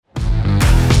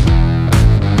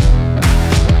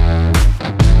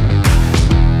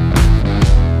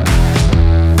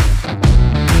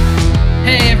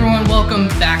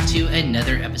back to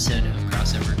another episode of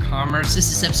Crossover Commerce.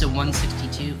 This is episode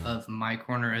 162 of My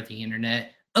Corner of the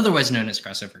Internet, otherwise known as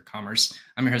Crossover Commerce.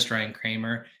 I'm your host, Ryan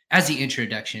Kramer, as the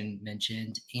introduction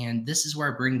mentioned, and this is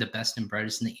where I bring the best and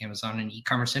brightest in the Amazon and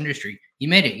e-commerce industry. You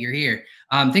made it. You're here.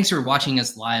 Thanks for watching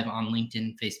us live on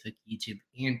LinkedIn, Facebook, YouTube,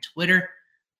 and Twitter.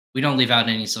 We don't leave out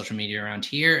any social media around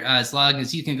here. As long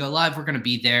as you can go live, we're going to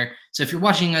be there. So if you're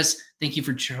watching us, thank you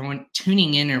for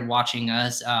tuning in or watching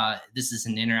us. This is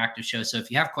an interactive show. So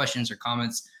if you have questions or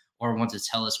comments or want to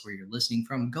tell us where you're listening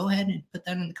from, go ahead and put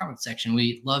that in the comment section.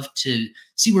 We love to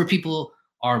see where people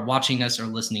are watching us or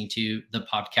listening to the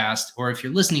podcast. Or if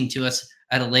you're listening to us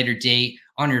at a later date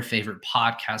on your favorite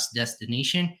podcast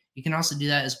destination, you can also do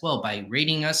that as well by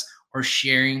rating us or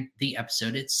sharing the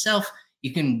episode itself.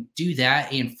 You can do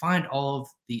that and find all of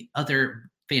the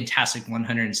other fantastic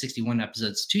 161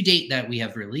 episodes to date that we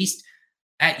have released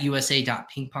at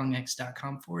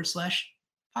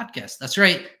usa.pingpongx.com/podcast. That's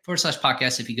right,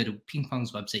 /podcast. If you go to Ping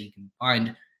Pong's website, you can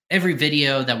find every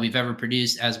video that we've ever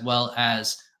produced, as well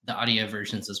as the audio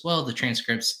versions as well, the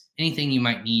transcripts, anything you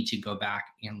might need to go back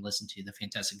and listen to the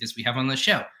fantastic guests we have on the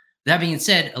show. That being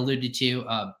said, alluded to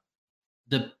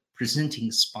the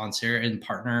presenting sponsor and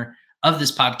partner of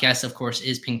this podcast, of course,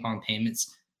 is Ping Pong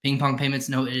Payments. Ping Pong Payments,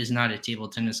 no, it is not a table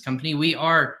tennis company. We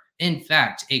are, in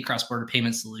fact, a cross-border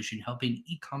payment solution helping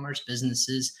e-commerce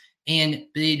businesses and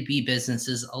B2B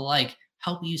businesses alike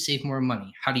help you save more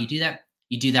money. How do you do that?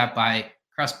 You do that by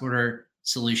cross-border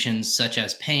solutions such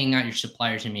as paying out your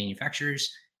suppliers and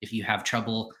manufacturers. If you have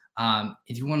trouble,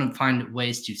 if you want to find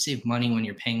ways to save money when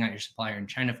you're paying out your supplier in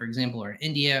China, for example, or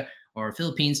India or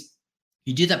Philippines,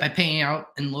 you do that by paying out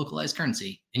in localized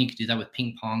currency, and you can do that with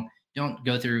Ping Pong. Don't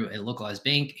go through a localized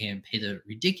bank and pay the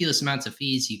ridiculous amounts of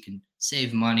fees. You can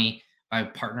save money by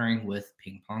partnering with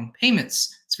Ping Pong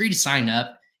Payments. It's free to sign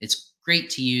up. It's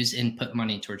great to use and put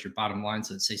money towards your bottom line,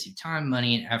 so it saves you time,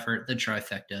 money, and effort, the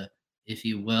trifecta, if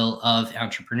you will, of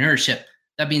entrepreneurship.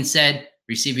 That being said,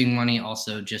 receiving money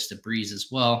also just a breeze as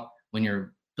well when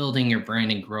you're building your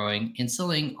brand and growing and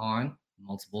selling on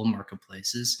multiple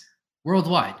marketplaces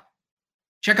worldwide.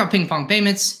 Check out Ping Pong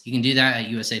Payments. You can do that at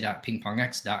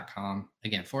usa.pingpongx.com.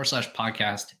 Again,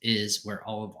 /podcast is where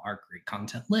all of our great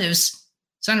content lives.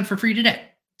 Sign up for free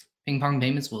today. Ping Pong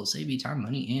Payments will save you time,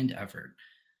 money, and effort.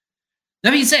 That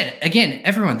being said, again,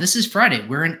 everyone, this is Friday.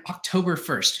 We're in October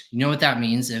 1st. You know what that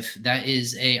means. If that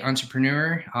is an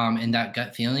entrepreneur and that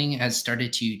gut feeling has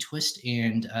started to twist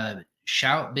and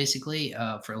shout, basically,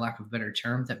 for lack of a better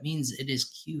term, that means it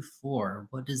is Q4.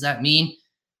 What does that mean?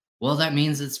 Well, that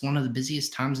means it's one of the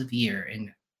busiest times of year,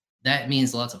 and that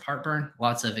means lots of heartburn,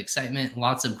 lots of excitement,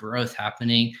 lots of growth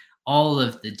happening, all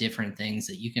of the different things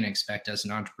that you can expect as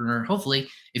an entrepreneur. Hopefully,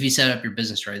 if you set up your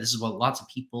business right, this is what lots of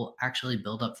people actually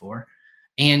build up for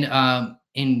and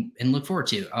look forward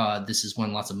to. This is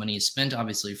when lots of money is spent,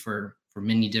 obviously, for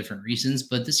many different reasons,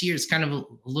 but this year is kind of a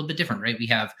little bit different, right? We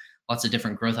have lots of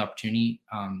different growth opportunity.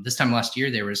 This time last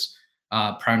year, there was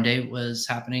Prime Day was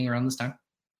happening around this time.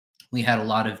 We had a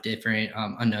lot of different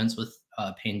unknowns with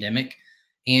pandemic,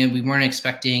 and we weren't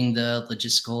expecting the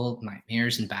logistical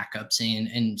nightmares and backups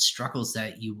and struggles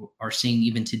that you are seeing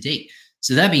even to date.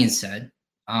 So that being said,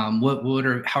 how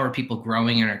are people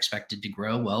growing and are expected to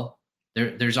grow? Well,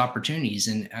 there's opportunities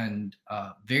and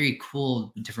very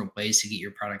cool different ways to get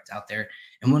your product out there.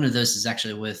 And one of those is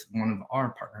actually with one of our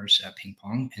partners at Ping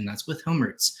Pong, and that's with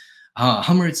HomeRoots.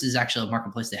 HomeRoots is actually a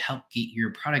marketplace to help get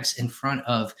your products in front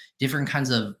of different kinds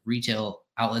of retail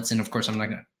outlets. And of course, I'm not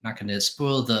going to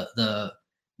spoil the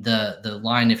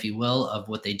line, if you will, of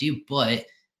what they do. But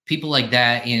people like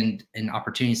that and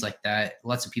opportunities like that,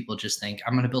 lots of people just think,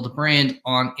 I'm going to build a brand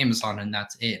on Amazon and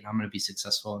that's it. And I'm going to be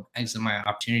successful and exit my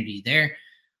opportunity there.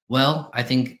 Well, I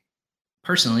think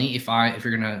personally, if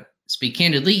you're going to speak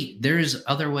candidly, there's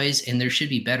other ways and there should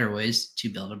be better ways to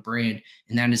build a brand.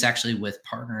 And that is actually with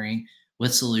partnering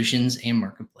with solutions and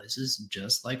marketplaces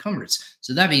just like HomeRoots.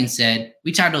 So that being said,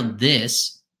 we titled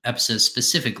this episode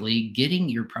specifically, Getting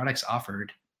Your Products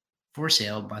Offered for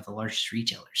Sale by the Largest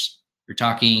Retailers. We're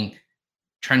talking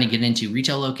trying to get into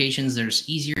retail locations. There's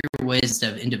easier ways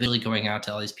instead of individually going out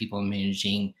to all these people and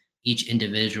managing each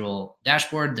individual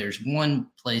dashboard. There's one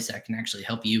place that can actually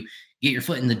help you get your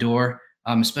foot in the door,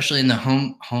 especially in the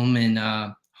home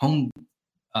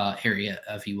area,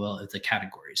 if you will, of the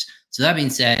categories. So that being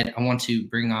said, I want to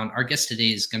bring on our guest today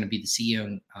is going to be the CEO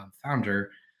and founder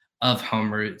of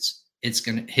HomeRoots.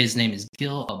 His name is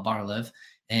Gil Barlev,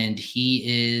 and he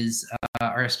is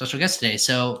our special guest today.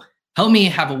 So help me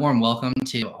have a warm welcome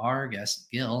to our guest,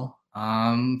 Gil,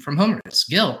 from HomeRoots.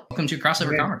 Gil, welcome to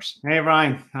Crossover Commerce. Hey,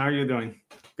 Ryan. How are you doing?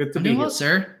 Good to be here. Well,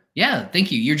 sir. Yeah,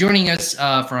 thank you. You're joining us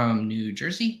from New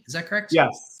Jersey. Is that correct?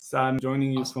 Yes, I'm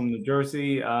joining you Awesome. from New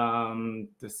Jersey.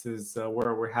 This is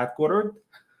where we're headquartered.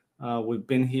 We've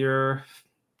been here,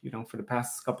 for the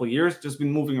past couple of years, just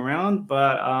been moving around.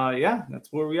 But yeah,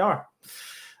 that's where we are.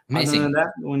 Other than Amazing. that,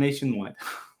 we're nationwide.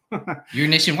 You're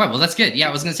nationwide. Well, that's good. Yeah,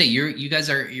 I was gonna say you guys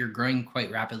you're growing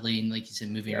quite rapidly, and like you said,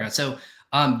 moving around. Yes. So,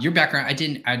 your background, I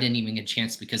didn't even get a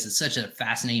chance because it's such a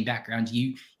fascinating background.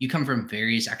 You come from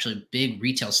various actually big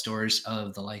retail stores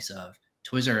of the likes of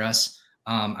Toys R Us.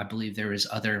 I believe there was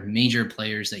other major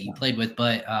players that you played with,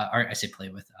 but or I say play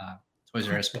with. Toys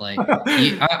R Us play.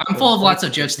 I'm full of lots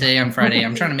of jokes today on Friday.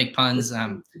 I'm trying to make puns.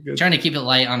 Good. Trying to keep it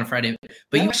light on a Friday.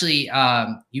 But Yeah. you actually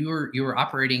you were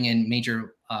operating in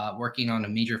major working on a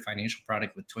major financial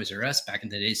product with Toys R Us back in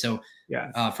the day. So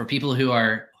Yes. for people who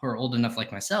are old enough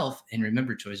like myself and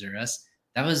remember Toys R Us,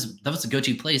 that was a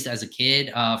go-to place as a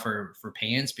kid for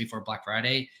pants before Black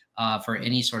Friday, for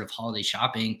any sort of holiday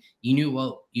shopping. You knew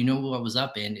what was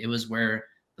up, and it was where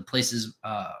the places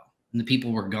and the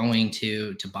people were going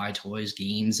to buy toys,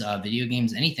 games, video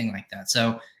games, anything like that.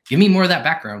 So give me more of that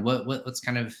background. What's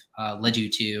kind of led you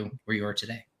to where you are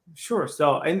today? Sure.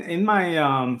 So in my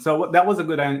that was a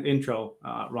good intro,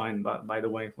 Ryan. But by the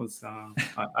way, it was I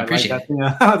like Appreciate that it. thing.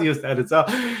 How do you said it? So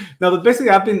no, but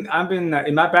basically, I've been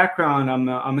in my background.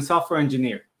 I'm a software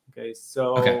engineer. Okay,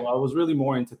 so Okay. I was really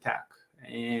more into tech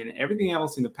and everything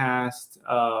else in the past.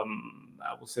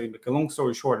 I will say, make a long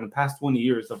story short, in the past 20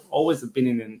 years, I've always been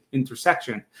in an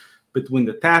intersection between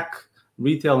the tech,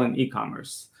 retail, and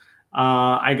e-commerce.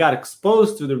 I got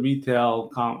exposed to the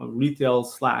retail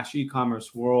slash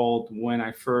e-commerce world when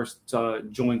I first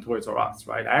joined Toys R Us.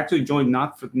 Right, I actually joined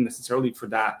not necessarily for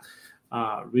that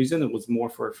reason. It was more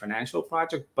for a financial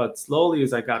project. But slowly,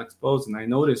 as I got exposed, and I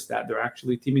noticed that they're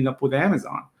actually teaming up with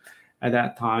Amazon at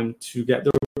that time to get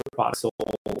their products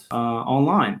sold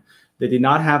online. They did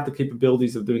not have the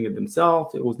capabilities of doing it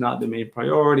themselves. It was not the main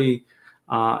priority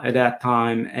at that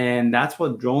time, and that's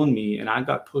what drove me. And I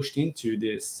got pushed into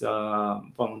this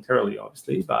voluntarily,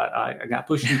 obviously, but I got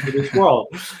pushed into this world,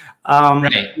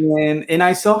 Right. and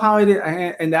I saw how it is,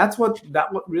 and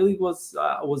what really was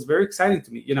very exciting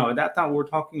to me. At that time, we were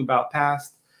talking about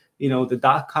past. The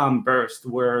dot-com burst,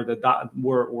 where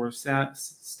were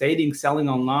stating selling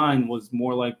online was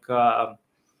more like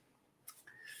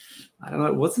I don't know.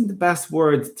 It wasn't the best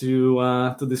word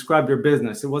to describe your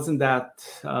business. It wasn't that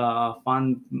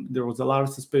fun. There was a lot of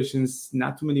suspicions.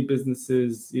 Not too many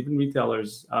businesses, even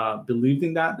retailers, believed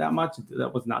in that much.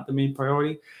 That was not the main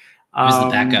priority. It was the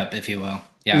Um, backup, if you will.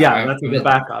 yeah, Yeah, that's the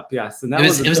backup. Yes, and it that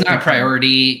was was a it was not a different time.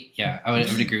 priority. Yeah, I would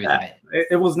agree with Yeah, that.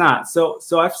 it was not. So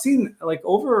I've seen, like,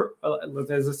 over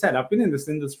as I said, I've been in this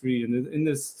industry and in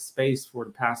this space for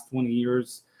the past 20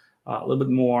 years, a little bit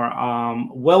more,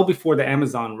 well before the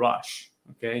Amazon rush.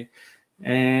 Okay,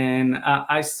 and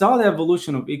I saw the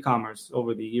evolution of e-commerce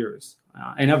over the years,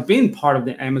 and I've been part of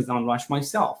the Amazon rush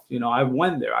myself. I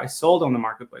went there, I sold on the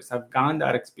marketplace, I've gotten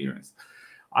that experience.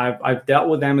 I've dealt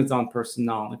with Amazon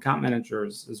personnel, account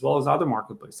managers, as well as other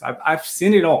marketplaces. I've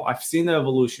seen it all. I've seen the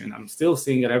evolution. I'm still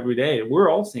seeing it every day. We're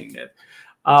all seeing it.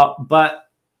 But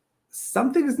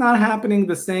something is not happening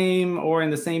the same or in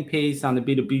the same pace on the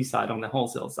B2B side, on the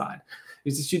wholesale side.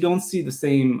 It's just you don't see the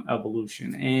same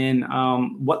evolution. And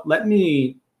what led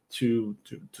me to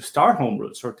start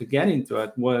HomeRoots or to get into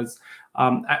it was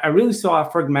I really saw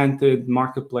a fragmented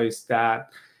marketplace that,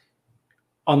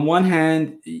 on one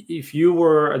hand, if you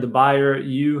were the buyer,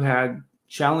 you had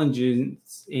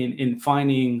challenges in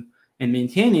finding and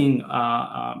maintaining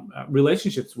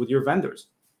relationships with your vendors.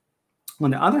 On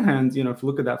the other hand, if you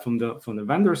look at that from the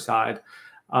vendor side,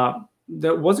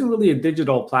 there wasn't really a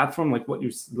digital platform like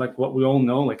what we all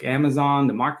know, like Amazon,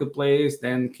 the marketplace.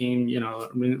 Then came,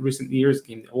 in recent years,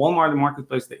 came the Walmart, the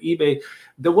marketplace, the eBay.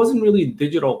 There wasn't really a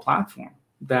digital platform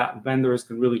that vendors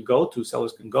can really go to,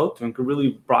 sellers can go to, and can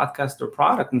really broadcast their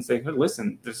product and say, hey,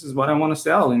 listen, this is what I want to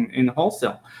sell in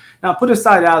wholesale. Now, put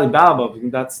aside Alibaba,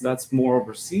 because that's more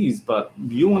overseas, but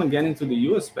you want to get into the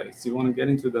US space, you want to get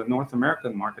into the North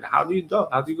American market. How do you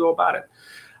go about it?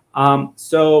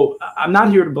 So I'm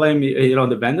not here to blame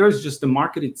the vendors, just the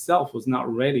market itself was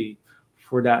not ready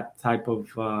for that type of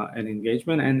an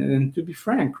engagement. And to be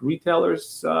frank, retailers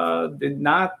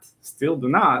still do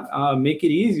not make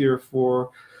it easier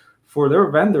for their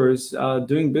vendors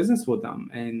doing business with them.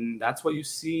 And that's what you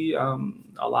see a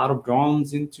lot of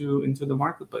drones into the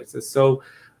marketplaces. So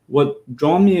what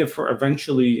drew me for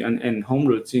eventually and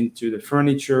HomeRoots into the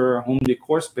furniture, home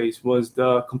decor space was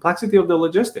the complexity of the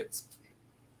logistics.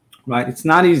 Right, it's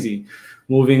not easy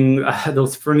moving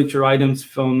those furniture items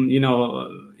from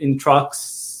in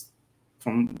trucks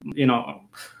from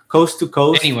coast to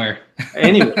coast, anywhere.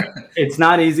 It's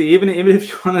not easy. Even if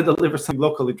you want to deliver something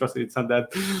locally, trust me, it's not that.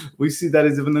 We see that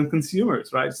as even in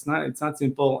consumers, right? It's not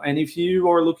simple. And if you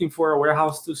are looking for a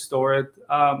warehouse to store it,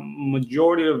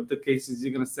 majority of the cases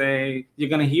you're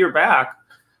gonna hear back,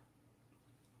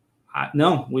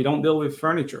 no, we don't deal with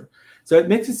furniture. So it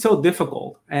makes it so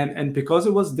difficult. And because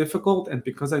it was difficult, and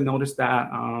because I noticed that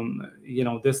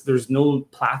there's no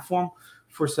platform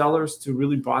for sellers to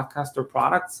really broadcast their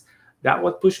products, that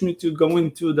what pushed me to go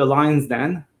into the Lions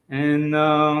Den and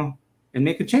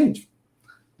make a change.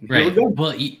 Right.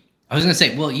 Well, I was going to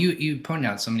say, well, you pointed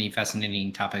out so many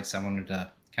fascinating topics I wanted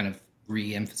to kind of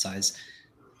re-emphasize.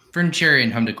 Furniture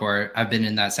and home decor, I've been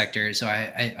in that sector, so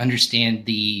I understand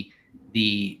the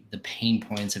pain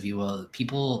points, if you will.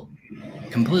 People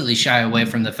completely shy away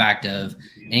from the fact of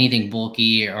anything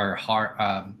bulky or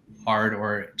hard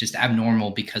or just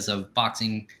abnormal because of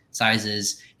boxing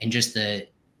sizes and just the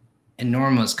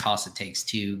enormous cost it takes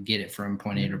to get it from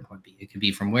point A to point B. It could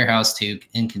be from warehouse to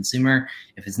end consumer.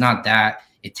 If it's not that,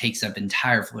 it takes up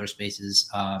entire floor spaces.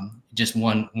 Just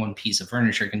one piece of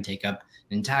furniture can take up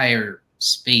an entire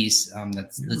space.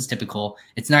 That's typical.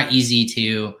 It's not easy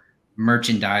to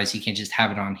merchandise. You can't just have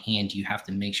it on hand. You have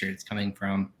to make sure it's coming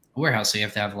from a warehouse, so you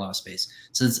have to have a lot of space.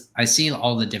 So I see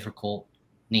all the difficult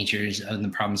natures of the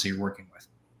problems that you're working with.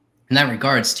 In that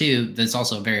regards too, there's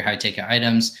also very high ticket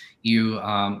items.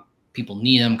 People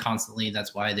need them constantly.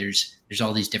 That's why there's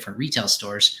all these different retail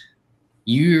stores.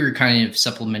 You're kind of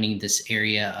supplementing this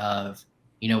area of,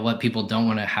 what people don't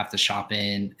want to have to shop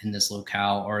in this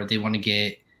locale, or they want to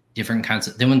get different kinds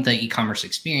of, they want the e-commerce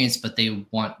experience, but they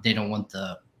don't want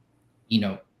the,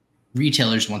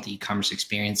 retailers want the e-commerce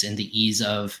experience and the ease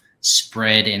of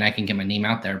spread, and I can get my name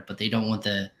out there, but they don't want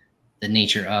the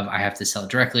nature of I have to sell it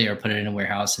directly or put it in a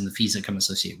warehouse and the fees that come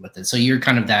associated with it. So you're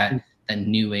kind of that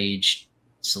new age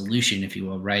solution, if you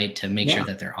will, right? To make sure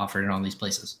that they're offered in all these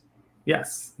places.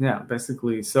 Yes. Yeah,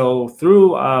 basically. So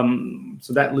through,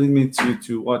 so that leads me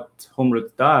to what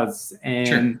HomeRoots does. And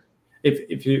sure.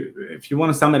 If you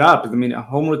want to sum it up,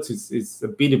 HomeRoots is a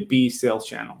B2B sales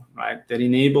channel, right? That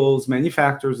enables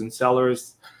manufacturers and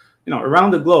sellers, around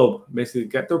the globe, basically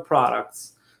get their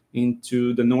products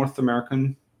into the North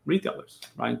American retailers,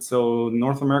 right? So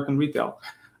North American retail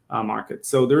market.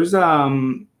 So there's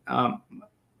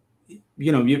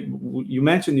you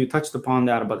mentioned, you touched upon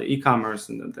that about the e-commerce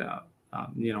and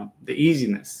the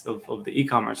easiness of the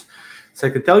e-commerce. So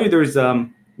I could tell you there's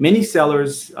many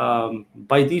sellers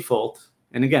by default,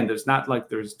 and again, there's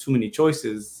too many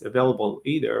choices available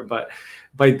either, but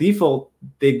by default,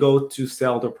 they go to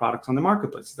sell their products on the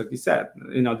marketplace. Like you said,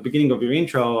 at the beginning of your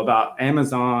intro about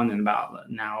Amazon, and about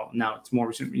now it's more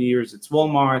recent years, it's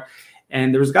Walmart,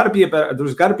 and there's got to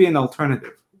be an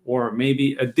alternative or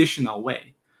maybe additional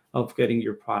way of getting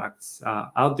your products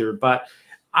out there. But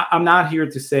I'm not here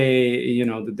to say,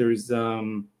 that there's,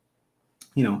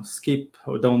 skip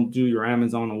or don't do your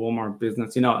Amazon or Walmart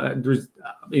business. There's,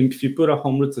 if you put a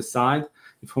HomeRoots aside,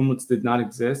 if HomeRoots did not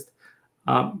exist,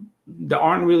 there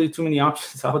aren't really too many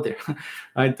options out there,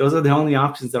 right? Those are the only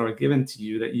options that are given to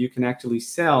you, that you can actually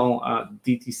sell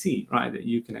DTC, right? That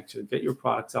you can actually get your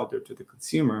products out there to the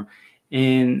consumer.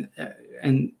 And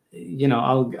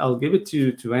I'll give it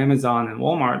to Amazon and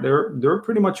Walmart. They're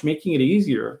pretty much making it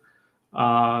easier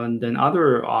than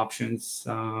other options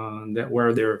that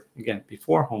were there, again,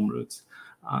 before HomeRoots,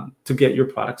 to get your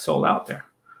product sold out there,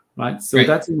 right? So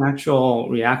that's a natural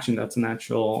reaction. That's a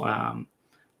natural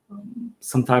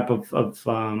some type of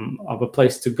a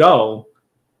place to go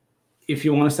if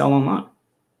you want to sell online,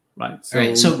 right? So, all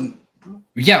right. So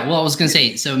yeah, well, I was going to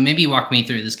say, so maybe walk me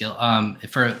through this, Gil.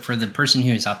 For the person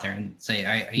who's out there and say,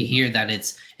 I hear that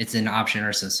it's an option or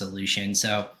it's a solution.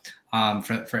 So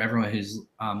for everyone who's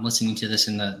listening to this,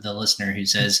 and the listener who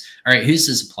says, all right, who's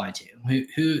this apply to?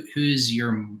 Who's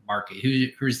your market?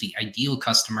 Who's the ideal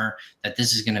customer that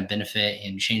this is going to benefit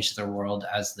and change their world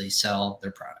as they sell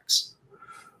their products?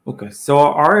 Okay, so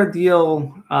our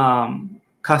ideal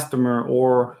customer,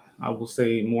 or I will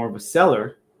say more of a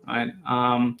seller, right?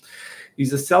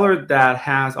 He's a seller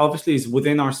that is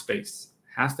within our space,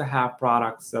 has to have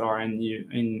products that are in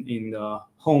the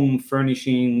home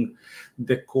furnishing,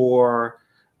 decor,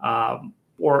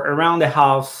 or around the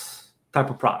house type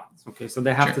of products. Okay, so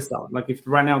they have to sell it. Like if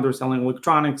right now they're selling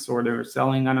electronics, or they're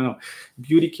selling,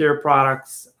 beauty care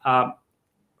products.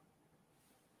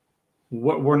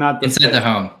 We're not inside the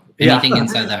home. Anything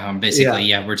inside the home, basically.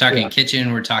 Yeah, we're talking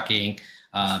kitchen, we're talking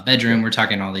bedroom, we're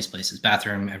talking all these places,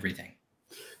 bathroom, everything.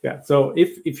 Yeah. So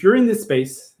if you're in this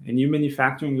space and you're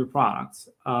manufacturing your products,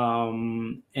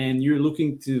 and you're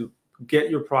looking to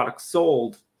get your products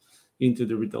sold, into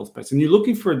the retail space, and you're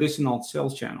looking for additional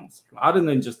sales channels other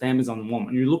than just Amazon and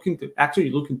Walmart, you're looking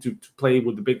to play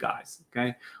with the big guys,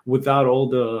 okay, without all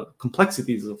the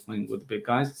complexities of playing with the big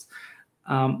guys.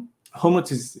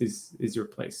 HomeRoots is your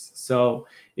place. So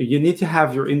if you need to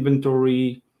have your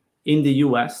inventory in the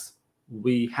US,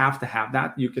 we have to have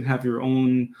that. You can have your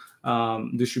own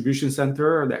distribution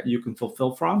center that you can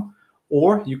fulfill from,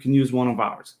 or you can use one of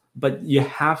ours. But you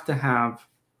have to have,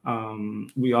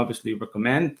 we obviously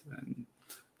recommend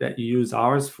that you use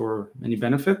ours for many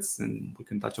benefits, and we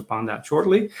can touch upon that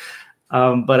shortly.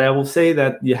 But I will say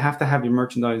that you have to have your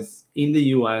merchandise in the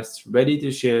US ready to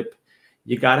ship.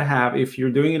 You got to have, if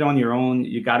you're doing it on your own,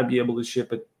 you got to be able to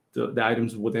ship it, the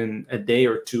items within a day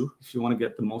or two if you want to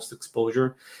get the most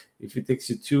exposure. If it takes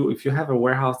you if you have a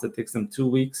warehouse that takes them 2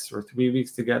 weeks or 3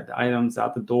 weeks to get the items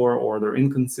out the door, or their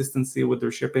inconsistency with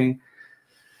their shipping,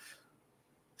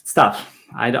 it's tough.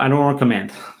 I don't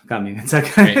recommend coming. It's not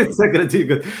going to do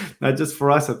good. Not just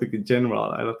for us. I think in general,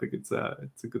 I don't think it's a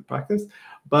good practice.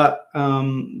 But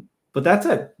that's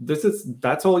it.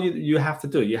 That's all you have to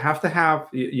do. You have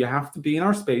to be in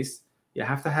our space. You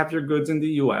have to have your goods in the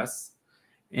US,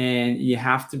 and you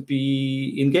have to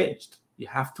be engaged. You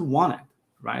have to want it,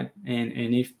 right?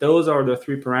 And if those are the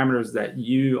 3 parameters that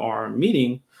you are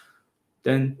meeting,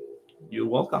 then you're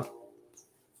welcome.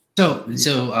 So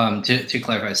to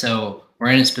clarify, so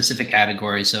we're in a specific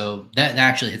category. So that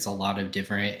actually hits a lot of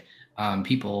different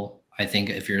people, I think,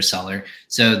 if you're a seller.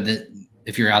 So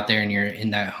if you're out there and you're in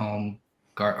that home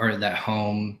or that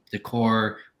home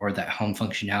decor or that home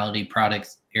functionality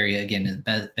products area, again, in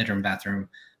the bedroom, bathroom,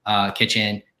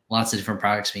 kitchen, lots of different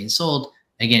products being sold.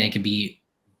 Again, it could be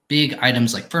big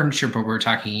items like furniture, but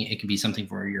it could be something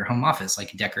for your home office,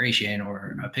 like a decoration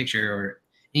or a picture or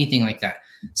anything like that.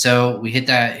 So we hit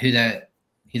that, who that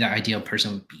ideal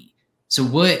person would be. So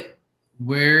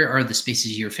where are the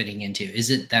spaces you're fitting into? Is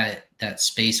it that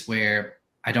space where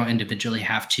I don't individually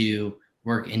have to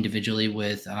work individually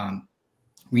with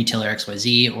retailer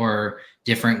XYZ or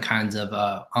different kinds of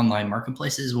online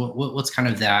marketplaces? What's kind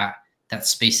of that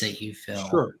space that you fill?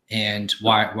 Sure. And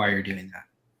why you're doing that?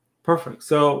 Perfect.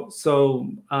 So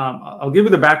I'll give you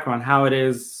the background, how it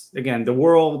is, again, the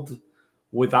world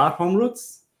without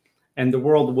HomeRoots and the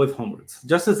world with HomeRoots,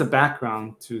 just as a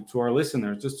background to our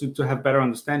listeners, just to have better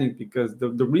understanding, because the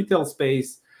retail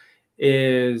space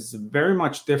is very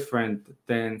much different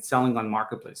than selling on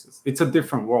marketplaces. It's a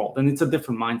different world, and it's a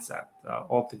different mindset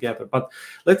altogether. But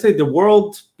let's say the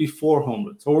world before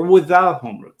HomeRoots or without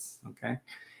HomeRoots, okay,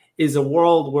 is a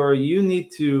world where you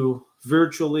need to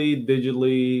virtually,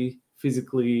 digitally,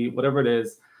 physically, whatever it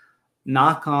is,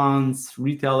 knock on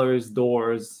retailers'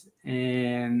 doors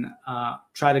and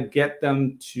try to get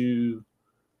them to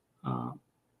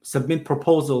submit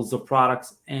proposals of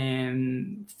products,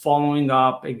 and following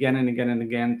up again and again and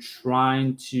again,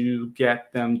 trying to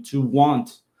get them to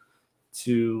want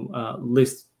to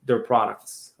list their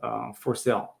products for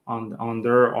sale on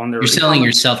their. You're selling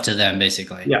yourself to them,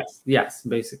 basically. Yes,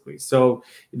 basically. So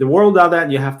the world of that,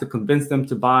 you have to convince them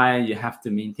to buy. You have to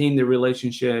maintain the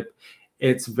relationship.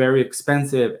 It's very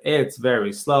expensive. It's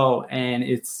very slow, and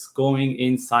it's going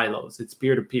in silos. It's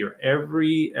peer to peer.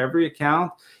 Every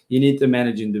account you need to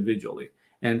manage individually.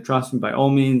 And trust me, by all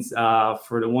means,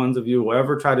 for the ones of you who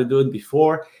ever tried to do it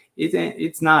before,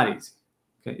 it's not easy.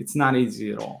 Okay, it's not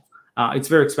easy at all. It's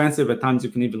very expensive. At times, you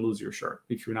can even lose your shirt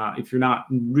if you're not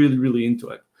really into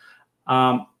it.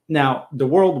 Now, the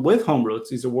world with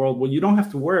HomeRoots is a world where you don't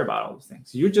have to worry about all those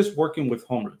things. You're just working with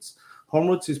HomeRoots.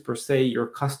 HomeRoots is per se your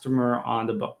customer on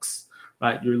the books,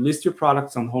 right? You list your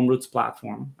products on HomeRoots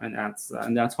platform, and that's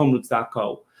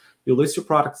HomeRoots.co. You list your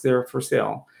products there for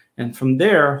sale, and from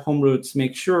there, HomeRoots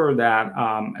makes sure that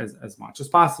as much as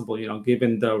possible,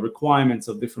 given the requirements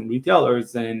of different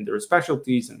retailers and their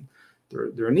specialties and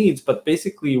their needs, but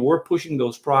basically we're pushing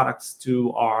those products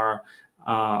to our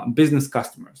business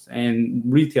customers and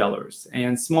retailers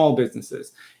and small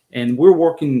businesses. And we're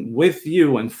working with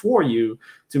you and for you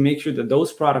to make sure that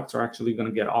those products are actually going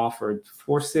to get offered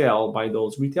for sale by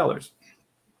those retailers.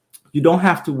 You don't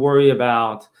have to worry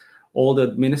about all the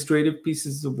administrative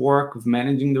pieces of work of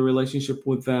managing the relationship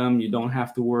with them. You don't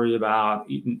have to worry about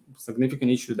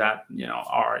significant issues that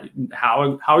are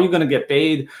how are you going to get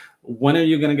paid? When are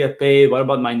you going to get paid? What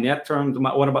about my net terms?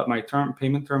 What about my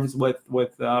payment terms with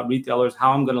retailers?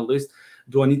 How I'm going to list?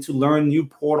 Do I need to learn new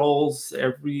portals?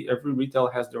 Every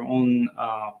retailer has their own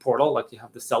portal. Like you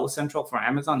have the Seller Central for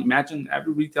Amazon. Imagine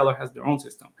every retailer has their own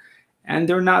system. and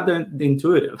they're not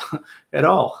intuitive at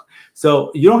all.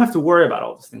 So you don't have to worry about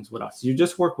all those things with us. You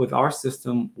just work with our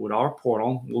system, with our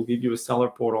portal. We'll give you a seller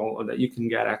portal that you can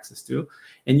get access to,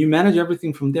 and you manage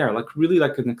everything from there. Like really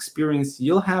like an experience.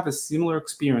 You'll have a similar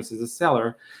experience as a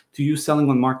seller to you selling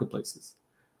on marketplaces.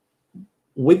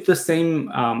 With the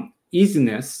same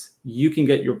easiness, you can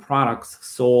get your products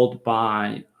sold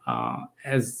by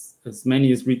as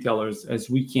many as retailers as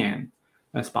we can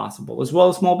as possible, as well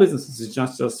as small businesses. It's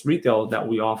not just retail that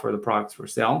we offer the products for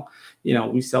sale.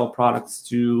 We sell products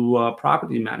to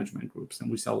property management groups,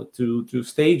 and we sell it to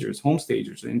stagers, home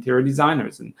stagers, interior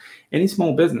designers, and any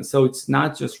small business. So it's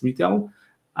not just retail,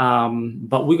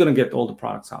 but we're going to get all the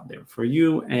products out there for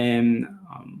you. And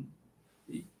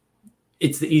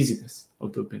it's the easiness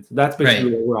of doing it. So that's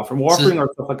basically what we're offering. We're offering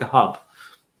ourselves like a hub.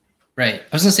 Right.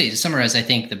 I was going to say, to summarize, I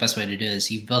think the best way to do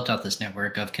is you've built out this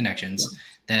network of connections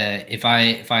that if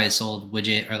I sold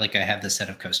widget, or like I have this set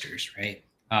of coasters, right?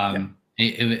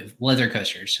 Leather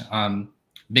coasters,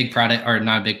 big product or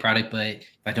not a big product, but if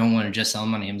I don't want to just sell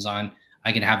them on Amazon,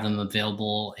 I can have them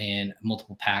available in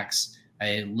multiple packs.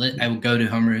 I would go to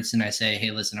HomeRoots and I say,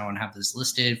 hey, listen, I want to have this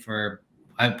listed for,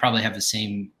 I probably have the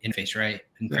same interface, right?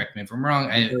 And correct me if I'm wrong.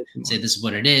 I say, this is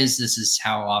what it is. This is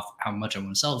how much I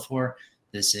want to sell it for.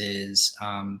 This is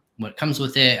what comes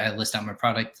with it. I list out my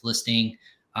product listing,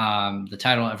 the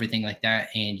title, everything like that.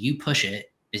 And you push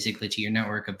it basically to your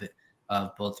network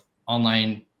of both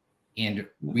online and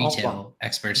retail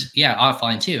experts. Yeah,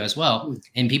 offline too as well.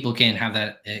 And people can have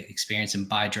that experience and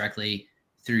buy directly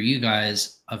through you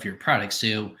guys of your products.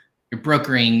 So you're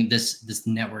brokering this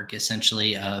network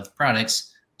essentially of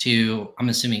products to, I'm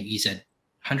assuming you said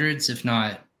hundreds, if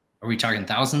not, are we talking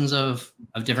thousands of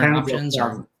different options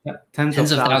or tens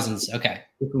of thousands? Okay.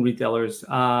 Different retailers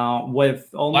with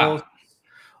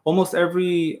almost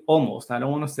every, I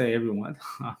don't want to say everyone,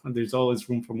 there's always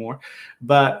room for more,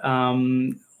 but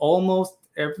almost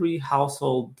every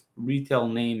household retail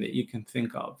name that you can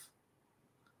think of.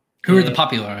 Who are the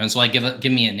popular ones? Like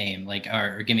give me a name, like,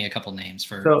 or give me a couple names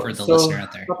for the listener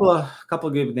out there. Couple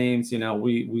of good names.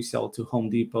 We sell to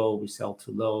Home Depot, we sell to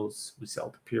Lowe's, we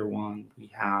sell to Pier 1.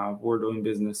 We're doing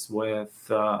business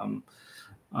with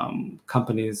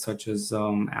companies such as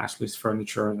Ashley's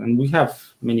Furniture, and we have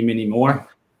many more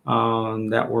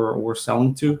that we're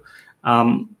selling to.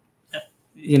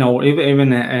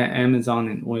 Even Amazon,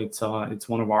 and it's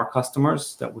one of our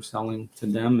customers that we're selling to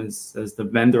them as the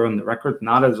vendor on the record,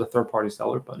 not as a third-party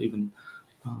seller, but even.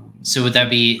 So would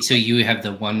that be, so you have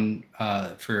the one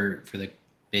for the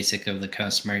basic of the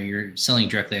customer, you're selling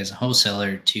directly as a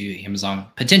wholesaler to Amazon,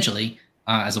 potentially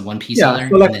as a 1P seller,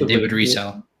 and then they would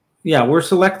resell. Yeah, we're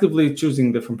selectively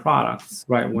choosing different products,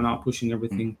 right? We're not pushing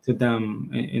everything to them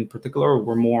in particular.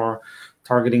 We're more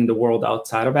targeting the world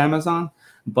outside of Amazon.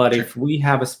 But if we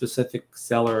have a specific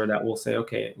seller that will say,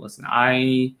 okay, listen,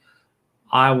 I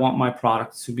want my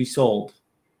products to be sold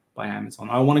by Amazon.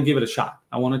 I want to give it a shot.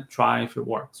 I want to try if it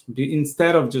works.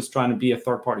 Instead of just trying to be a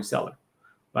third-party seller,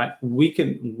 right? We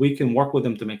can work with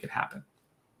them to make it happen,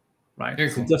 right? Very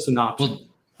cool. It's just an option. Well,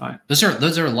 right.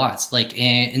 Those are lots. Like,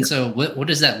 and so what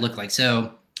does that look like?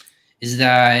 So is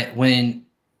that when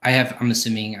I'm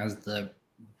assuming as the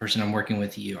person I'm working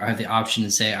with you, I have the option to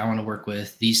say, I want to work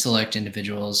with these select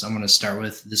individuals. I want to start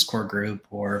with this core group,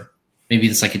 or maybe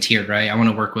it's like a tier, right? I want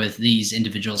to work with these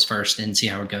individuals first and see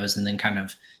how it goes and then kind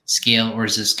of scale. Or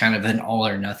is this kind of an all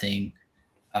or nothing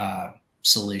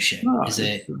solution? No,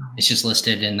 it's just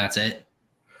listed and that's it?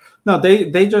 No,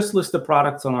 they just list the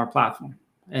products on our platform.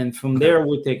 And from there,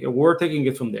 we're taking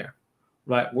it from there,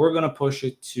 right? We're going to push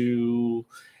it to,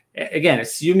 again,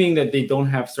 assuming that they don't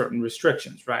have certain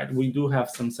restrictions, right? We do have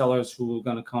some sellers who are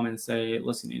going to come and say,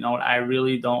 listen, you know what? I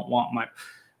really don't want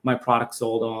my product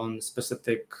sold on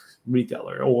specific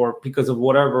retailer, or because of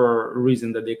whatever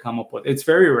reason that they come up with. It's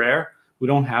very rare. We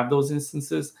don't have those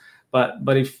instances. But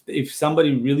if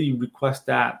somebody really requests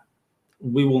that,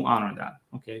 we will honor that.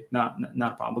 Okay, not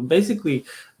a problem. Basically,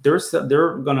 they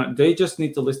just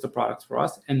need to list the products for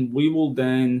us, and we will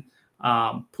then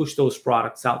push those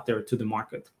products out there to the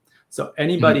market. So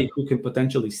anybody who can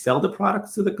potentially sell the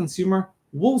products to the consumer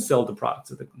will sell the products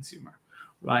to the consumer,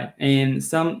 right? And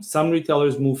some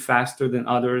retailers move faster than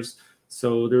others.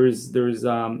 So there's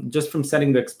just from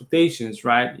setting the expectations,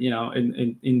 right?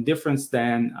 In difference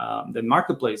than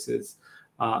marketplaces,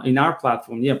 in our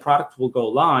platform, product will go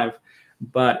live,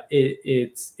 but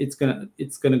it's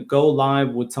gonna go live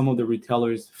with some of the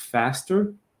retailers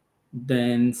faster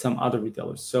than some other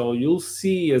retailers. So you'll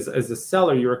see as a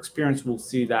seller, your experience will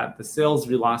see that the sales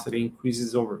velocity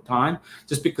increases over time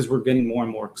just because we're getting more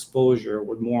and more exposure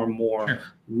with more and more Sure.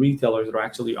 retailers that are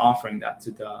actually offering that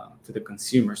to the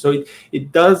consumer. So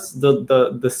it does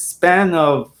the span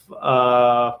of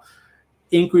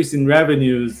increase in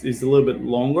revenues is a little bit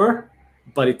longer,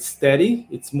 but it's steady,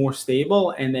 it's more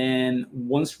stable. And then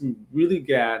once we really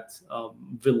get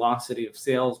velocity of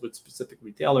sales with specific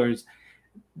retailers,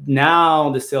 now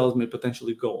the sales may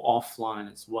potentially go offline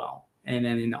as well. And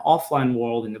then in the offline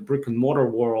world, in the brick and mortar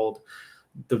world,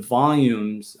 the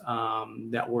volumes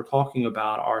that we're talking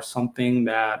about are something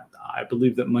that I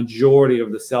believe that majority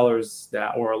of the sellers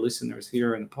that or our listeners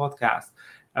here in the podcast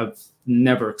have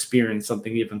never experienced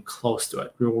something even close to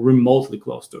it, remotely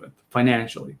close to it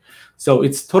financially. So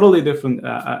it's totally different,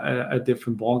 a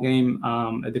different ball game,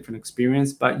 a different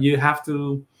experience. But you have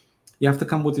to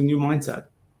come with a new mindset.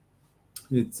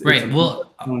 It's Right.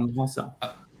 Well, also.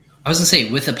 I was gonna say,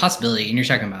 with the possibility, and you're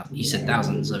talking about, you said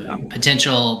thousands of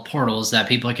potential portals that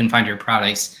people can find your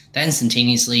products, that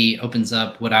instantaneously opens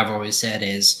up what I've always said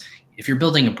is, if you're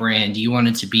building a brand, you want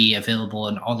it to be available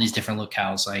in all these different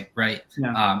locales, like, right?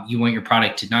 Yeah. You want your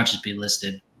product to not just be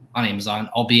listed on Amazon,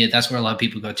 albeit that's where a lot of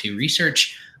people go to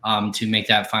research to make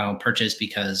that final purchase,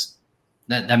 because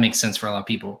that makes sense for a lot of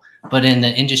people. But in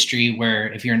the industry where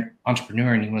if you're an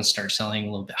entrepreneur and you want to start selling a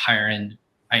little bit higher end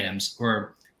items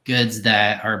or goods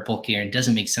that are bulkier, it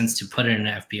doesn't make sense to put it in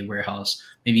an FBA warehouse.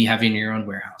 Maybe you have it in your own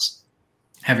warehouse,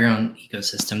 have your own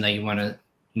ecosystem that you want to,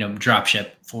 drop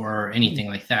ship for, or anything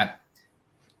like that.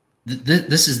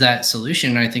 This is that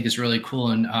solution. I think is really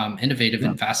cool and innovative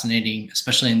and fascinating,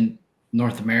 especially in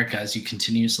North America as you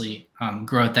continuously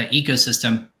grow out that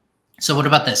ecosystem. So what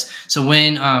about this? So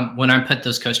when I put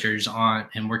those coasters on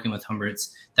and working with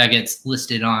Humberts, that gets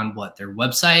listed on what, their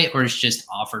website, or it's just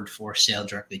offered for sale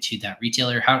directly to that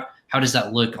retailer? How does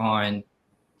that look on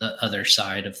the other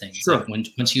side of things? Sure. Like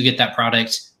once you get that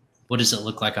product, what does it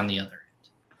look like on the other end?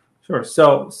 Sure.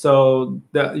 So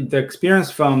the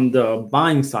experience from the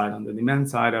buying side, on the demand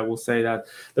side, I will say that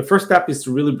the first step is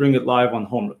to really bring it live on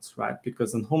Humberts, right?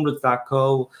 Because on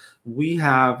Humberts.co, we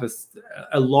have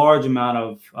a large amount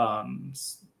of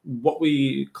what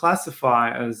we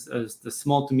classify as the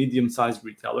small to medium sized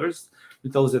retailers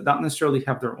that don't necessarily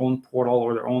have their own portal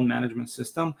or their own management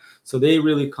system. So they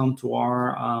really come to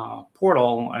our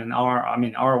portal and our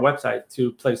website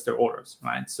to place their orders,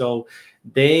 right? So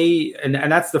and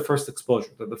that's the first exposure.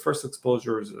 The first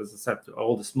exposure is, as I said, to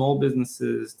all the small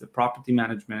businesses, the property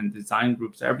management, design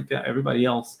groups, everybody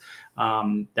else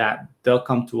that they'll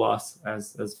come to us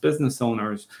as business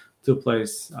owners to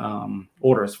place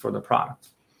orders for the product.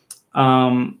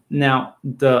 Now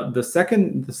the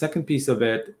second piece of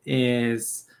it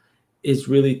is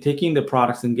really taking the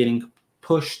products and getting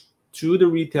pushed to the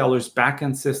retailer's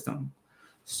backend system.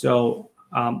 So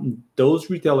those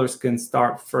retailers can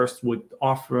start first with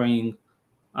offering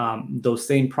those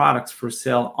same products for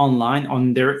sale online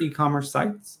on their e-commerce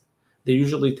sites. They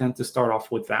usually tend to start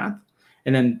off with that.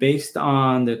 And then based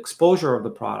on the exposure of the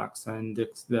products and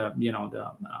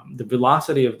the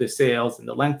velocity of the sales and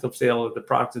the length of sale of the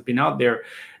products that's been out there,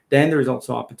 then there's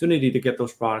also opportunity to get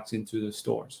those products into the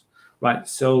stores, right?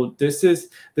 So this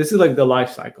is like the life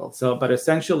cycle. So, but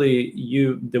essentially,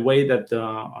 the way that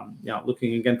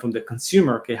looking again from the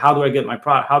consumer, okay, how do I get my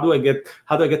product? How do I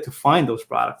get to find those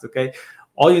products? Okay.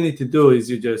 All you need to do is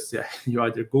you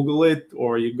either Google it,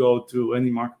 or you go to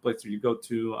any marketplace, or you go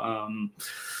to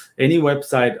any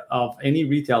website of any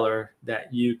retailer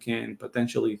that you can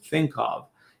potentially think of.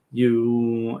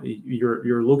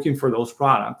 You're looking for those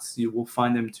products. You will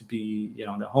find them to be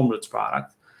the Humberts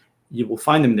product. You will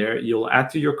find them there. You'll add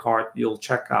to your cart. You'll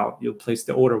check out. You'll place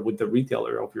the order with the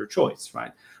retailer of your choice,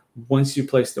 right? Once you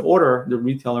place the order, the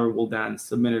retailer will then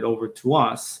submit it over to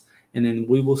us, and then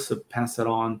we will pass it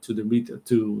on to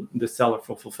the seller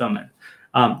for fulfillment.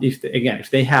 If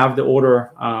they have the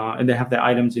order and they have the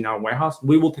items in our warehouse,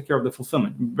 we will take care of the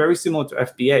fulfillment. Very similar to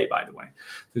FBA, by the way.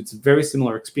 So it's a very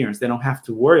similar experience. They don't have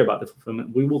to worry about the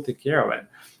fulfillment. We will take care of it.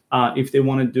 If they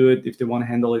want to do it, if they want to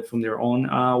handle it from their own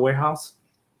warehouse,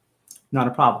 not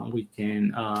a problem.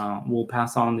 We'll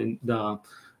pass on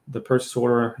the purchase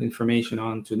order information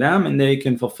on to them, and they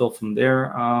can fulfill from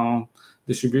their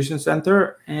distribution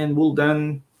center. And we'll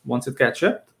then, once it gets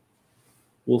shipped,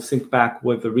 we'll sync back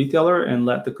with the retailer and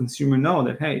let the consumer know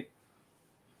that, hey,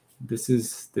 this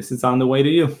is on the way to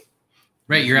you.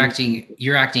 Right, you're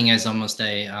acting as almost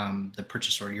the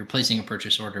purchase order. You're placing a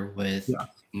purchase order with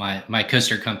my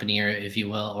coaster company, or if you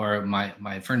will, or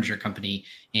my furniture company,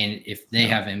 and if they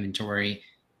have inventory,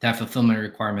 that fulfillment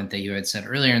requirement that you had said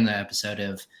earlier in the episode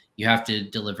of you have to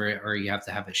deliver it or you have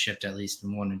to have it shipped at least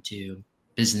in 1 or 2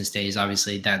 business days.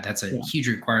 Obviously, that's a huge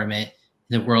requirement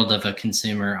in the world of a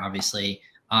consumer, obviously.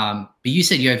 But you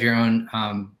said you have your own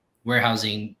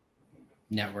warehousing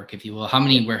network, if you will. How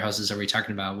many warehouses are we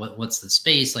talking about? What's the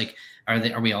space? Like,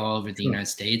 are we all over the United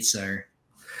States, or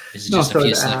is it just a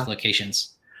few select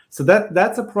locations? So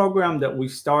that's a program that we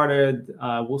started,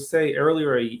 we'll say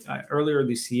earlier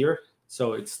this year.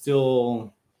 So it's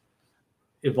still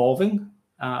evolving,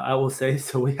 I will say.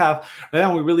 So we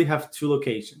really have 2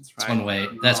 locations, right?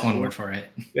 That's one word for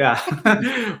it. Yeah.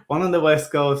 One on the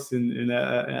West Coast in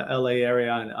the LA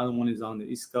area, and the other one is on the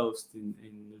East Coast in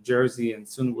New Jersey. And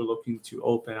soon we're looking to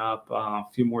open up a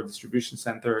few more distribution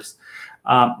centers.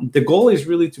 The goal is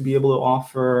really to be able to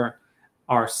offer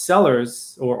our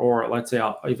sellers, or let's say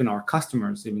even our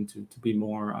customers, even to be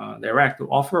more direct, to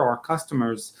offer our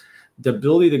customers the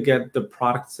ability to get the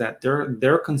products that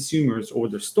their consumers or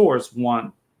their stores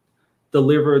want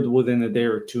delivered within a day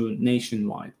or 2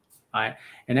 nationwide. Right?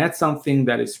 And that's something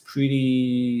that is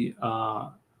pretty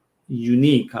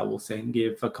unique, I will say, and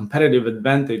give a competitive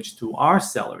advantage to our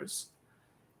sellers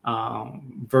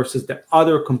versus the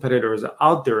other competitors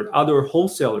out there, other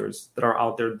wholesalers that are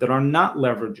out there that are not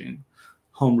leveraging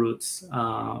HomeRoot's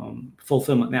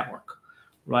fulfillment network,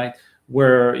 right?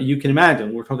 Where you can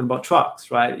imagine, we're talking about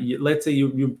trucks, right? Let's say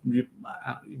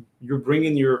you're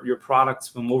bringing your products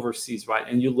from overseas, right?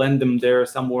 And you land them there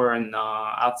somewhere in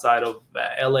outside of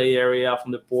LA area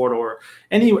from the port, or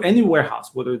any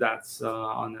warehouse, whether that's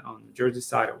on the Jersey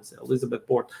side or say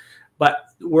Elizabethport, but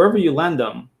wherever you land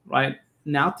them, right?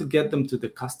 Now to get them to the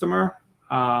customer,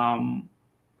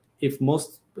 if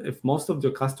most of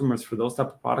the customers for those type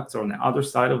of products are on the other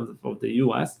side of the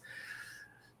U.S.,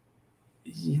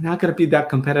 you're not going to be that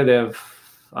competitive,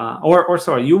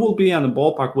 sorry, you will be on the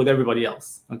ballpark with everybody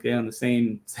else, okay, on the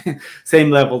same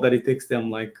level that it takes them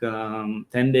like 10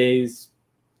 days,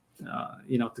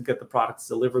 to get the products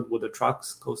delivered with the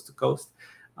trucks coast to coast.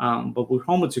 But with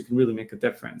HomeRoots, you can really make a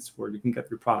difference where you can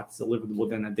get your products delivered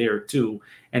within a day or 2,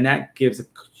 and that gives a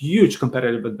huge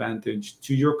competitive advantage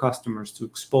to your customers, to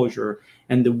exposure,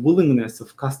 and the willingness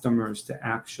of customers to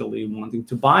actually wanting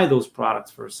to buy those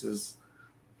products versus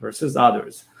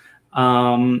others.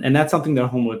 And that's something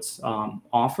that HomeRoots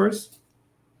offers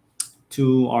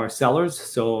to our sellers.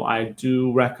 So I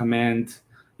do recommend,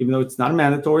 even though it's not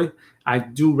mandatory, I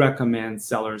do recommend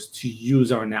sellers to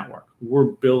use our network. We're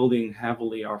building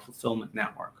heavily our fulfillment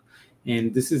network,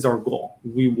 and this is our goal.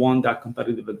 We want that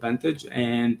competitive advantage,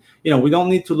 and we don't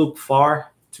need to look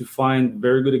far to find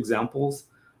very good examples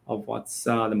of what's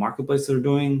the marketplaces are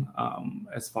doing.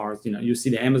 As far as you see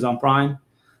the Amazon Prime,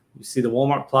 you see the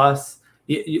Walmart Plus,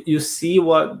 you see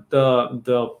what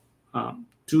the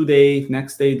 2-day,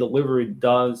 next day delivery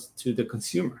does to the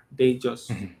consumer. They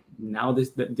just now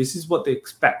this is what they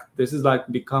expect. This is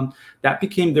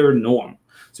became their norm.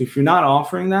 So if you're not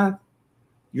offering that,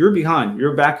 you're behind.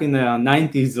 You're back in the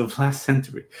 90s of last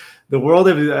century. The world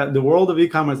of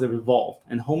e-commerce have evolved,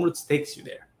 and HomeRoots takes you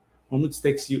there. HomeRoots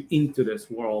takes you into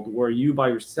this world where you by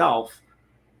yourself,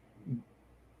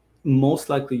 most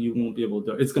likely you won't be able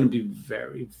to. It's going to be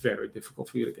very, very difficult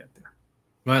for you to get there.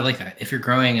 Well, I like that. If you're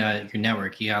growing your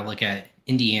network, you got to look at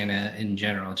Indiana in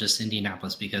general, just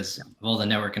Indianapolis, because of all the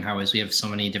network and highways. We have so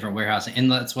many different warehouses,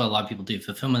 and that's what a lot of people do.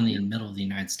 Fulfillment in the middle of the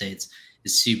United States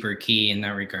is super key in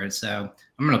that regard. So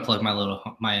I'm going to plug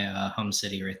my home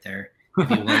city right there, if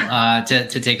you will,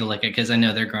 to take a look at, because I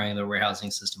know they're growing their warehousing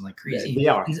system like crazy. They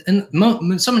are,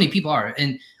 and so many people are.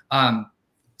 And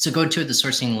so go to the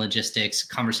sourcing logistics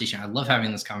conversation. I love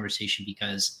having this conversation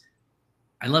because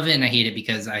I love it and I hate it,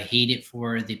 because I hate it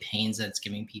for the pains that it's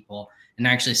giving people. And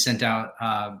I actually sent out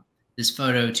this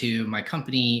photo to my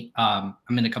company. I'm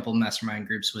in a couple of mastermind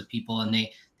groups with people, and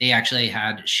they actually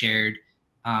had shared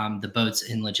the boats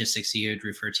in logistics you would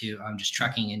refer to, just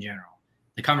trucking in general.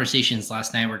 The conversations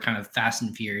last night were kind of fast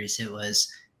and furious. It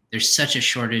was, there's such a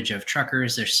shortage of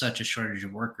truckers. There's such a shortage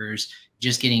of workers.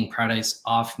 Just getting products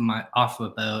off a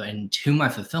boat and to my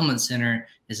fulfillment center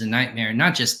is a nightmare,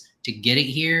 not just to get it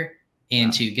here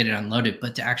and to get it unloaded,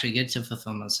 but to actually get to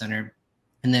fulfillment center,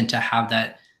 and then to have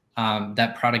that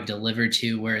that product delivered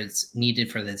to where it's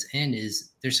needed for this end.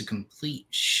 Is there's a complete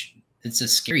it's a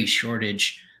scary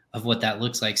shortage of what that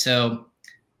looks like. So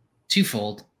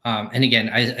twofold. And again,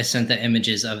 I sent the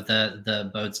images of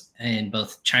the boats in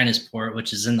both China's port,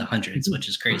 which is in the hundreds, which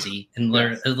is crazy, and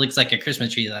it looks like a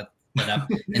Christmas tree that lit up,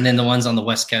 and then the ones on the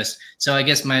West Coast. So I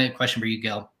guess my question for you,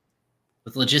 Gil,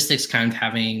 with logistics kind of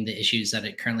having the issues that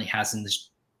it currently has, in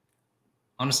this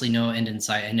honestly no end in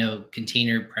sight. I know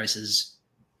container prices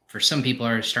for some people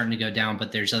are starting to go down,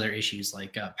 but there's other issues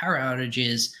like power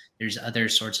outages. There's other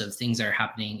sorts of things that are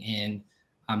happening in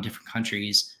different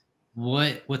countries.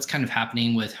 What's kind of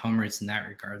happening with HomeRoots in that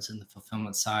regards, in the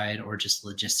fulfillment side or just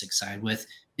logistics side, with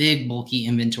big bulky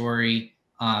inventory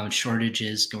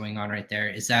shortages going on right there?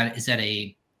 Is that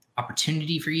a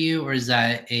opportunity for you, or is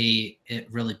that a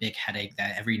really big headache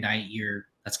that every night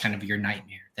that's kind of your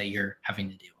nightmare that you're having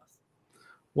to deal with?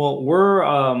 Well,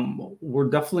 we're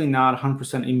definitely not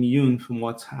 100% immune from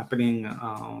what's happening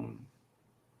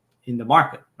in the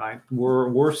market, right?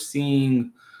 We're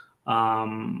seeing,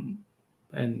 and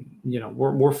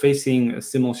we're facing a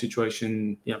similar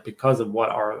situation, because of what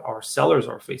our sellers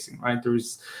are facing, right?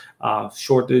 There's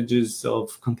shortages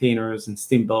of containers and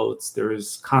steamboats. There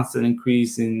is constant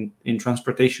increase in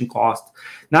transportation cost,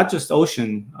 not just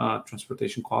ocean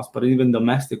transportation costs, but even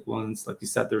domestic ones. Like you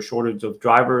said, there's shortage of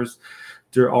drivers.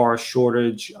 There are a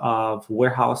shortage of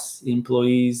warehouse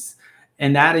employees.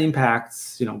 And that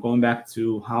impacts, going back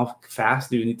to how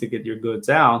fast do you need to get your goods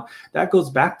out, that goes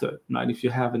back to it, right? If you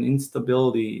have an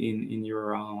instability in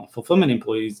your fulfillment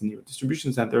employees, in your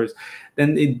distribution centers,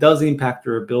 then it does impact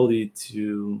your ability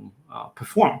to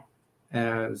perform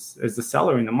as the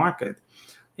seller in the market.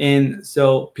 And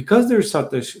so because there's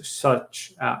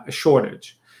such a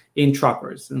shortage in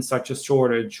truckers and such a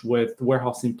shortage with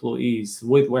warehouse employees,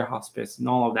 with warehouse space and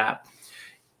all of that,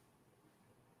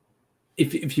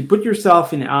 if you put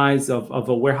yourself in the eyes of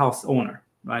a warehouse owner,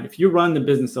 right? If you run the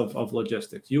business of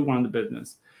logistics, you run the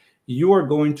business, you are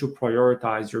going to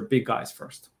prioritize your big guys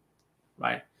first,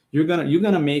 right? You're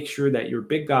gonna make sure that your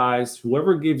big guys,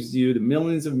 whoever gives you the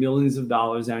millions of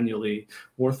dollars annually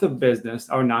worth of business,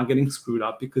 are not getting screwed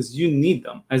up, because you need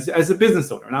them as a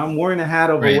business owner. Now I'm wearing a hat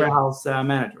of a warehouse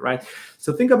manager, right?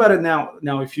 So think about it now.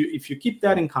 Now, if you keep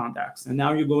that in context, and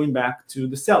now you're going back to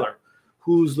the seller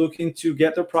who's looking to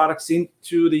get their products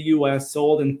into the US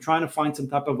sold and trying to find some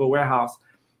type of a warehouse,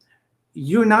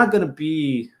 you're not going to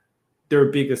be their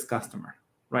biggest customer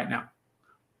right now,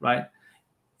 right?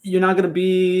 You're not going to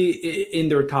be in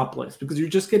their top list because you're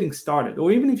just getting started.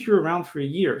 Or even if you're around for a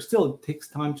year, still it takes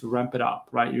time to ramp it up,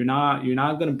 right? You're not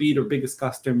going to be their biggest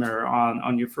customer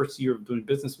on your first year of doing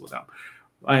business with them,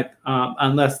 right?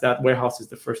 Unless that warehouse is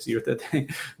the first year that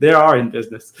they are in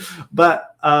business.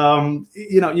 But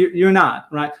you're not,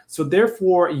 right? So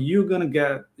therefore, you're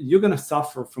gonna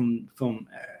suffer from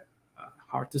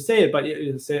hard to say it, but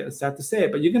it's sad to say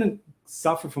it, but you're gonna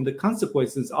suffer from the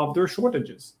consequences of their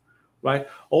shortages, right?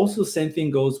 Also, same thing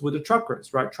goes with the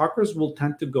truckers, right? Truckers will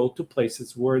tend to go to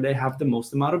places where they have the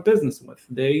most amount of business with.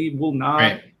 They will not.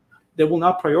 Right. They will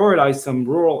not prioritize some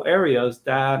rural areas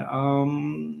that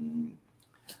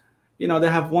they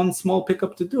have one small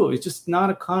pickup to do. It's just not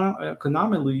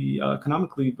economically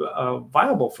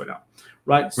viable for them,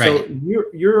 right? So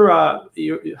you're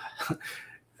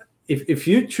if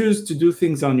you choose to do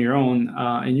things on your own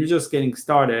and you're just getting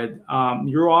started,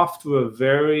 you're off to a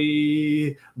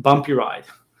very bumpy ride,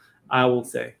 I will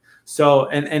say. So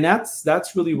and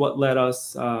that's really what led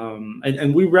us,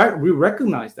 and we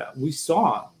recognize that. We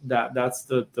saw that that's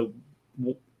the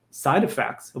side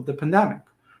effects of the pandemic.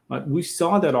 But we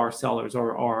saw that our sellers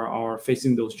are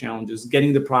facing those challenges,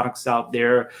 getting the products out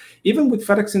there. Even with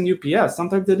FedEx and UPS,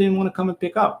 sometimes they didn't want to come and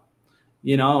pick up,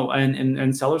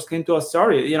 and sellers came to us,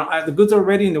 sorry, the goods are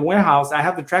ready in the warehouse. I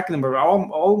have the tracking number,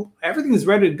 everything is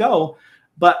ready to go,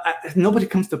 but nobody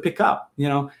comes to pick up,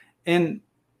 and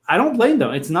I don't blame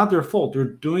them. It's not their fault. They're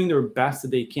doing their best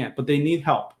that they can, but they need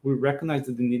help. We recognize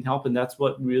that they need help, and that's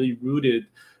what really rooted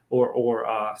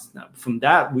or from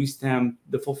that, we stem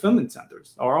the fulfillment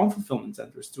centers, our own fulfillment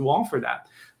centers, to offer that.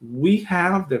 We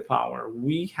have the power.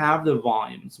 We have the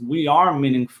volumes. We are a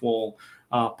meaningful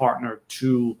partner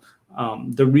to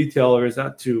the retailers,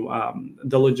 to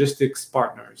the logistics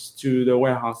partners, to the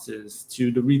warehouses,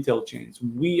 to the retail chains.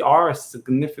 We are a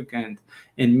significant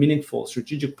and meaningful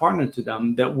strategic partner to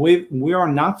them, that we are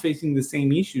not facing the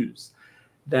same issues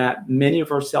that many of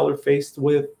our sellers faced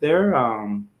with their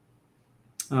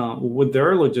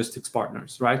logistics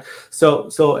partners, right? So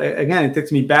again, it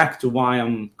takes me back to why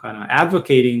I'm kind of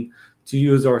advocating to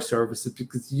use our services,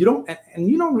 because you don't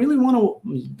really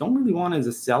want as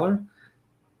a seller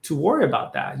to worry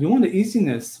about that. You want the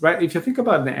easiness, right? If you think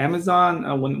about the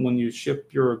Amazon, when you ship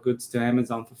your goods to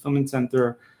Amazon fulfillment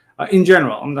center, in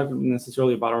general, I'm not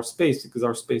necessarily about our space, because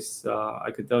our space,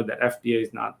 I could tell that FBA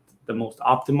is not the most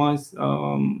optimized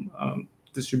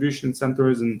distribution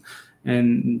centers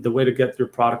and the way to get your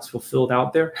products fulfilled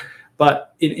out there.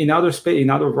 But in other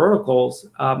verticals,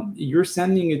 you're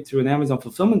sending it to an Amazon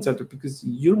fulfillment center because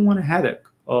you don't want a headache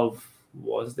of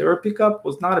Was there a pickup?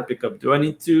 Was not a pickup? Do I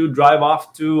need to drive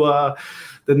off to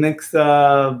the next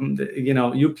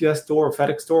UPS store or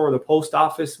FedEx store or the post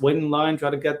office, wait in line, try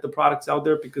to get the products out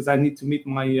there because I need to meet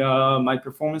my my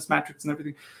performance metrics and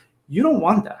everything? You don't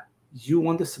want that. You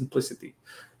want the simplicity.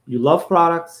 You love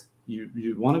products.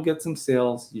 You want to get some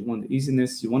sales. You want the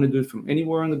easiness. You want to do it from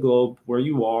anywhere on the globe where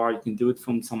you are. You can do it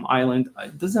from some island.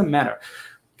 It doesn't matter.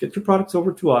 Get your products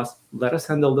over to us. Let us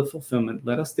handle the fulfillment.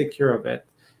 Let us take care of it.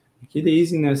 The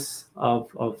easiness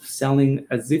of selling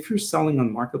as if you're selling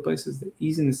on marketplaces, the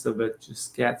easiness of it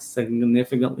just gets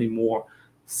significantly more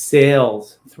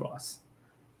sales through us.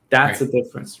 That's the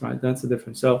difference, right? That's the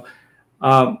difference. So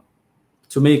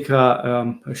to make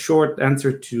a short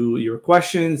answer to your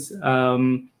questions,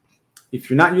 if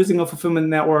you're not using a fulfillment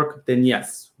network, then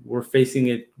yes, we're facing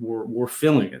it. We're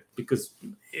feeling it because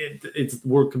it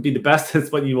could be the best.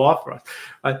 That's what you offer us,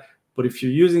 right? But if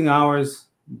you're using ours,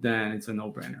 then it's a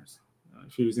no-brainer.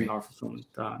 If you're using our fulfillment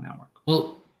network.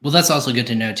 Well, that's also good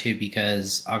to know too,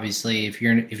 because obviously, if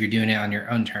you're doing it on your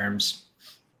own terms,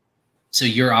 so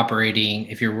you're operating.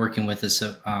 If you're working with a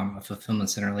fulfillment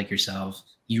center like yourself,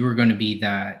 you are going to be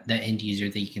that end user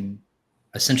that you can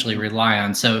essentially rely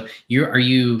on. So are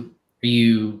you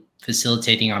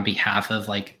facilitating on behalf of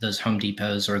like those Home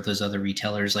Depots or those other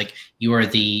retailers? Like you are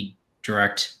the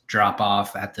direct drop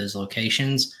off at those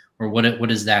locations, or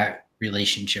what is that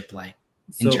relationship like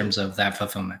in terms of that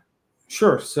fulfillment?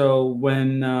 Sure. So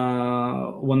when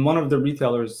one of the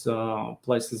retailers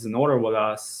places an order with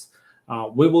us,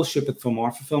 we will ship it from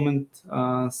our fulfillment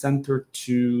center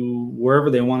to wherever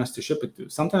they want us to ship it to.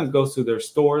 Sometimes it goes to their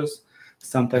stores.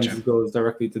 Sometimes it goes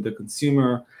directly to the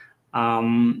consumer.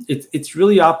 It's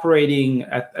really operating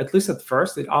at least at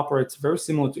first. It operates very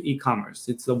similar to e-commerce.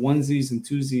 It's the onesies and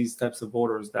twosies types of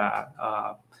orders that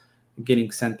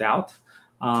getting sent out.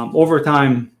 Over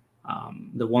time,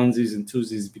 the onesies and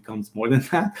twosies becomes more than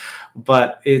that,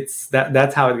 but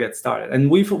that's how it gets started. And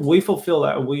we fulfill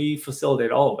that. We facilitate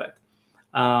all of it,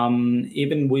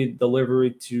 even with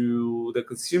delivery to the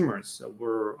consumers. So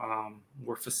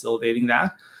we're facilitating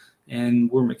that, and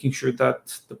we're making sure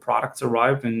that the products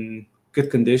arrive in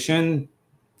good condition.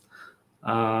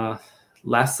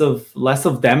 Less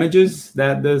of damages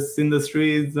that this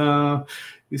industry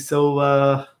is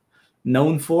so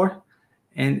known for.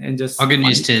 And just all good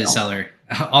news to the seller,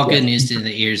 all good news to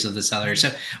the ears of the seller.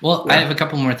 So, I have a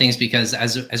couple more things because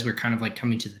as we're kind of like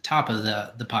coming to the top of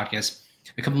the podcast,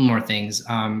 a couple more things.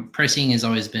 Pricing has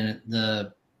always been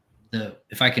the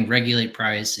if I can regulate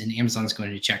price and Amazon's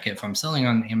going to check it. If I'm selling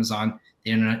on Amazon,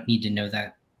 they don't need to know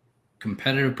that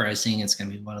competitive pricing. It's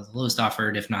going to be one of the lowest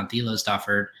offered, if not the lowest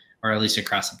offered, or at least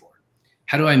across the board.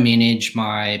 How do I manage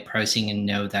my pricing and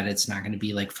know that it's not going to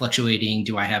be like fluctuating?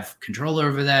 Do I have control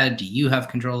over that? Do you have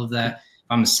control of that? If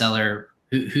I'm a seller,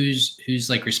 who's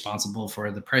like responsible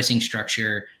for the pricing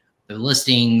structure, the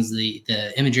listings, the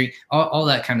imagery, all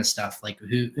that kind of stuff? Like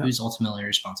who's ultimately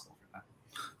responsible for that?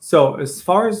 So as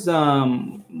far as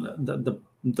the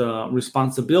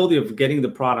responsibility of getting the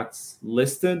products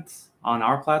listed on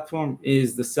our platform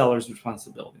is the seller's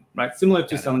responsibility, right? Similar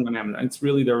to selling on Amazon, it's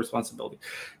really their responsibility.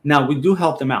 Now, we do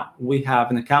help them out. We have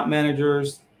an account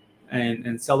managers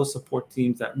and seller support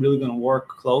teams that really going to work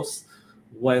close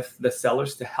with the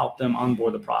sellers to help them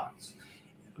onboard the products.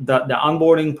 The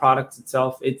onboarding products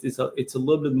itself, it's a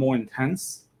little bit more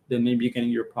intense than maybe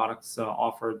getting your products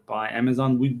offered by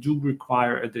Amazon. We do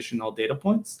require additional data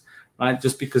points, right?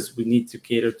 Just because we need to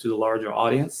cater to the larger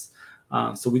audience.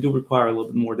 So we do require a little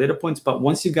bit more data points, but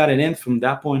once you got it in, from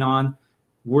that point on,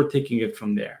 we're taking it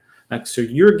from there. Like, so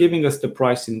you're giving us the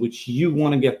price in which you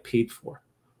want to get paid for,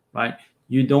 right?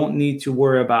 You don't need to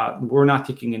worry about, we're not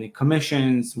taking any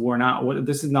commissions.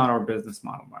 This is not our business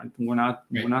model, right? We're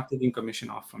not taking commission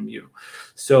off from you.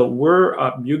 So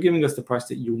you're giving us the price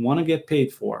that you want to get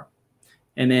paid for.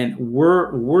 And then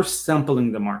we're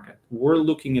sampling the market. We're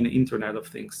looking in the Internet of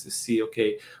Things to see,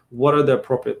 okay, what are the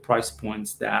appropriate price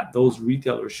points that those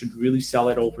retailers should really sell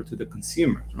it over to the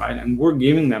consumers, right? And we're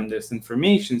giving them this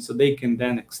information so they can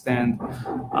then extend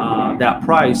that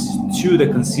price to the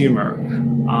consumer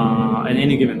at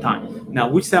any given time. Now,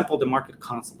 we sample the market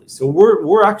constantly. So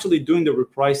we're actually doing the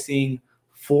repricing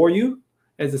for you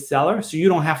as a seller, so you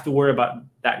don't have to worry about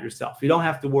that yourself. You don't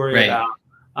have to worry about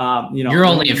you're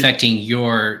only affecting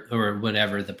your or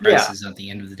whatever the price is at the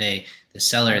end of the day. The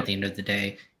seller at the end of the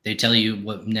day, they tell you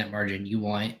what net margin you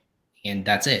want, and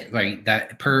that's it. Like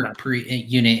that per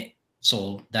unit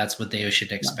sold, that's what they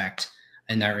should expect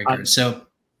in that regard.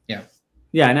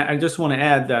 And I just want to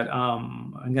add that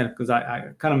again, because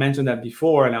I kind of mentioned that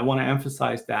before, and I want to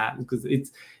emphasize that because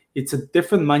it's a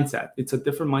different mindset. It's a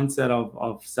different mindset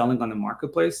of selling on the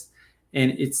marketplace.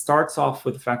 And it starts off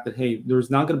with the fact that, hey, there's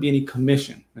not going to be any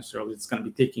commission necessarily it's going to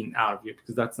be taken out of you,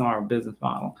 because that's not our business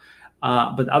model.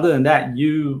 But other than that,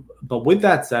 but with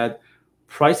that said,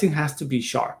 pricing has to be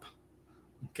sharp.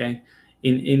 Okay.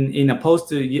 In opposed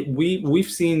to, we've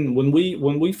seen when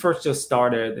we first just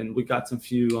started, and we got some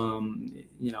few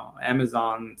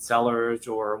Amazon sellers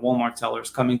or Walmart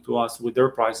sellers coming to us with their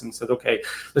pricing, said, okay,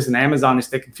 listen, Amazon is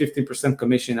taking 15%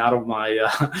 commission out of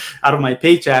my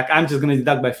paycheck. I'm just going to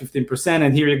deduct by 15%,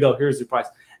 and here you go. Here's your price.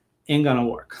 Ain't gonna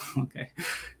work. Okay,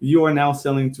 you are now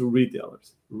selling to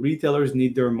retailers. Retailers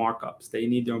need their markups. They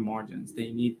need their margins.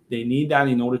 They need that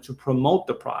in order to promote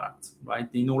the product, right?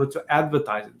 In order to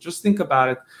advertise it. Just think about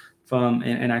it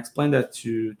and I explained that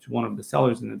to one of the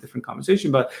sellers in a different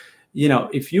conversation. But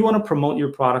if you want to promote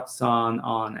your products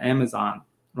on Amazon,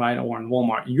 right, or on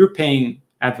Walmart, you're paying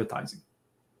advertising,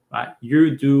 right?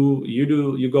 You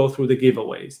go through the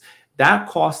giveaways. That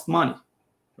costs money,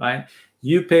 right?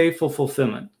 You pay for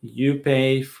fulfillment. You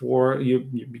pay for you're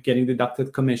getting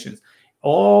deducted commissions.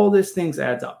 All these things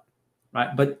adds up,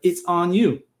 right? But it's on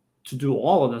you to do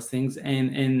all of those things,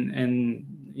 and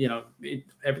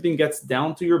everything gets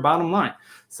down to your bottom line.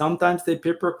 Sometimes the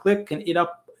pay-per-click can eat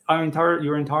up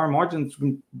your entire margins,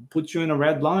 put you in a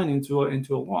red line into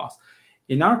a loss.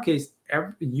 In our case,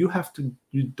 you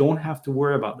don't have to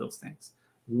worry about those things.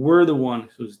 We're the one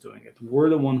who's doing it. We're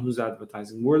the one who's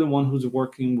advertising. We're the one who's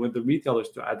working with the retailers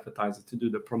to advertise it, to do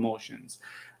the promotions,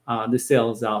 the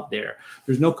sales out there.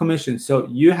 There's no commission, so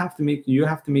you have to make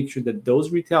sure that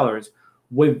those retailers,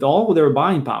 with all of their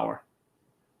buying power,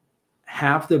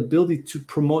 have the ability to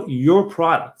promote your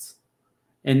products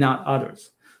and not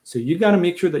others. So you got to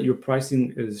make sure that your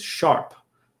pricing is sharp,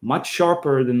 much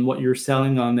sharper than what you're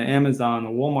selling on the Amazon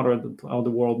or Walmart or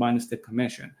the world, minus the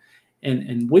commission.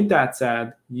 And with that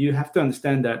said, you have to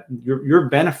understand that your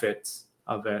benefits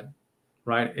of it,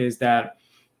 right, is that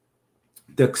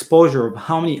the exposure of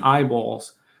how many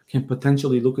eyeballs can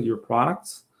potentially look at your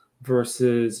products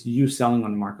versus you selling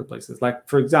on marketplaces. Like,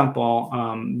 for example,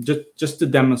 just to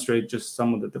demonstrate just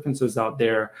some of the differences out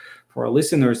there for our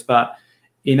listeners, but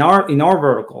in our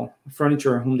vertical,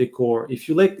 furniture and home decor, if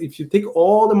you take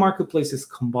all the marketplaces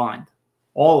combined,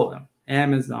 all of them,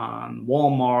 Amazon,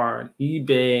 Walmart,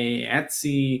 eBay,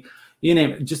 Etsy, you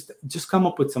name it, just come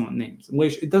up with some names,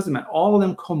 which it doesn't matter. All of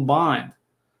them combined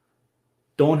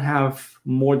don't have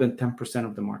more than 10%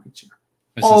 of the market share.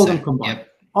 All of them combined.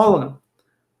 Yep. All of them.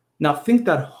 Now think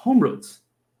that HomeRoots,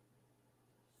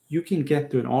 you can get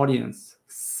to an audience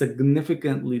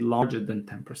significantly larger than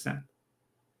 10%.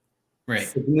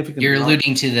 Right. You're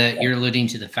alluding to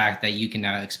the fact that you can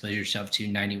now expose yourself to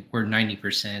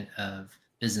 90% of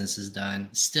business is done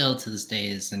still to this day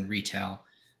is in retail.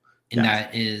 And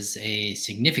that is a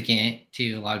significant,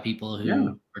 to a lot of people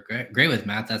who agree with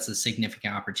Matt, that's a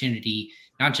significant opportunity,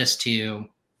 not just to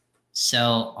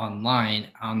sell online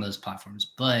on those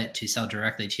platforms, but to sell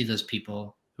directly to those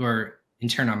people who are, in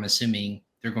turn, I'm assuming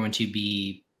they're going to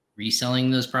be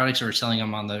reselling those products or selling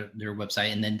them on their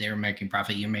website, and then they're making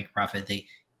profit. You make profit.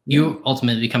 You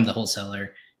ultimately become the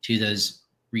wholesaler to those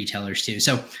retailers too.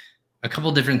 So a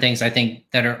couple different things I think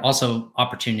that are also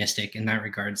opportunistic in that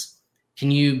regards.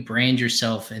 Can you brand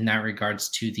yourself in that regards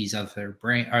to these other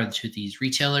to these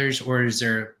retailers, or is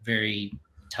there very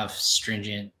tough,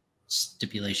 stringent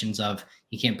stipulations of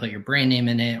you can't put your brand name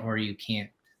in it, or you can't,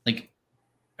 like,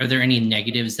 are there any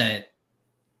negatives that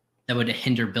would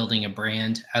hinder building a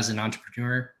brand as an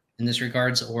entrepreneur in this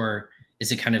regards, or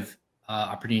is it kind of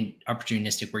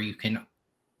opportunistic where you can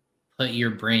put your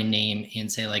brand name and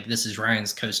say, like, this is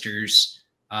Ryan's Coasters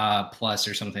Plus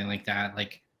or something like that?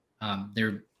 Like,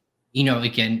 they're,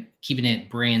 again, keeping it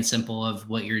brand simple of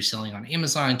what you're selling on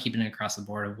Amazon, keeping it across the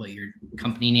board of what your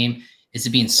company name is.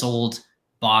 It being sold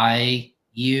by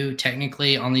you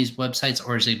technically on these websites,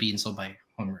 or is it being sold by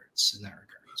HomeRoots in that regard?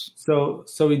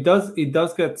 So it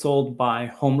does get sold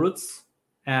by HomeRoots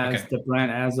as the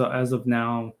brand as of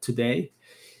now today.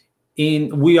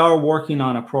 We are working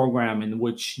on a program in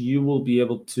which you will be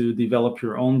able to develop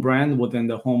your own brand within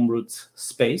the HomeRoots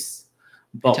space,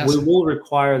 but Fantastic. We will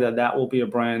require that will be a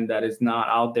brand that is not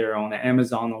out there on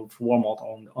Amazon or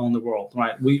Walmart on the world,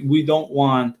 right? We don't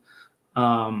want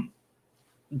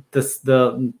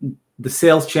the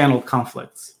sales channel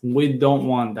conflicts. We don't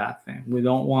want that thing. We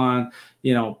don't want,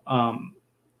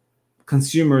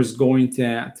 consumers going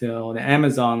to the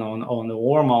Amazon on the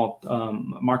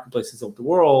Walmart marketplaces of the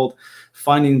world,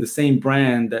 finding the same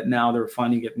brand that now they're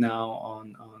finding it now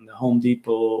on the Home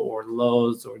Depot or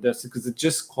Lowe's or this, because it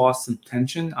just causes some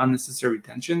tension, unnecessary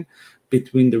tension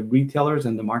between the retailers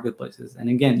and the marketplaces. And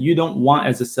again,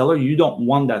 as a seller, you don't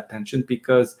want that tension,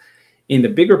 because in the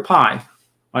bigger pie,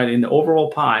 right? In the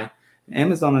overall pie,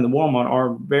 Amazon and Walmart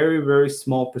are very, very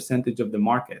small percentage of the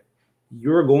market.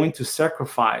 You're going to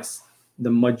sacrifice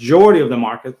the majority of the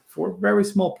market for a very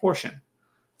small portion.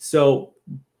 So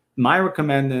my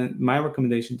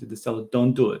recommendation to the seller,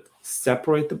 don't do it.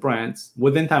 Separate the brands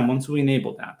within time once we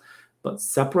enable that. But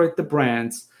separate the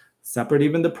brands, separate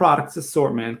even the products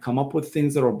assortment, come up with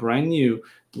things that are brand new.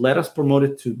 Let us promote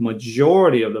it to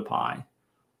majority of the pie,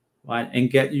 right? And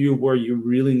get you where you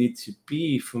really need to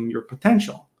be from your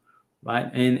potential, right?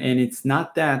 And it's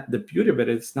not that the beauty of it,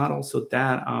 it's not also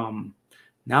that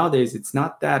nowadays it's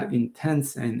not that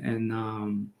intense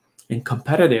and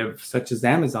competitive, such as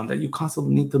Amazon, that you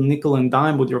constantly need to nickel and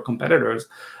dime with your competitors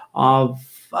of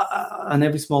on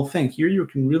every small thing. Here you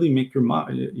can really make your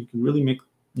money. You can really make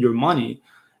your money,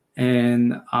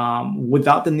 and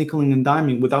without the nickeling and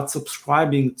diming, without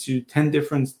subscribing to 10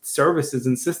 different services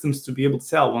and systems to be able to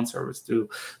sell. One service to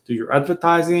do your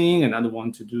advertising, another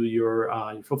one to do your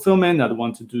fulfillment, another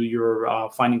one to do your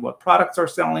finding what products are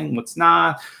selling, what's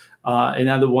not,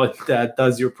 another one that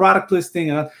does your product listing.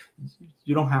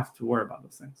 You don't have to worry about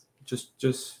those things.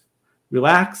 Just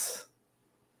relax,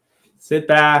 sit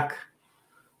back,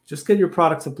 just get your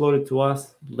products uploaded to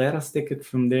us. Let us take it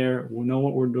from there. We know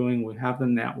what we're doing. We have the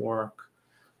network.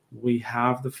 We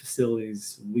have the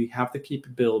facilities. We have the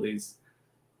capabilities.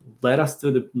 Let us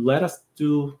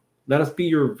be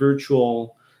your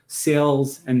virtual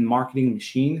sales and marketing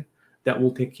machine that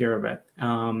will take care of it.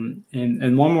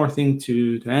 And one more thing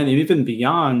to end, and even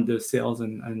beyond the sales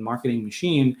and marketing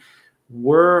machine,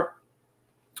 we're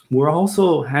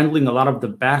also handling a lot of the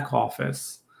back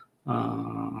office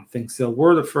things. So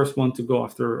we're the first one to go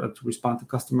after to respond to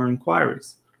customer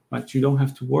inquiries, right? You don't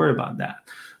have to worry about that.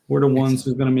 We're the ones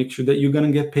who's going to make sure that you're going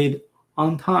to get paid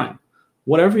on time.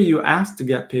 Whatever you ask to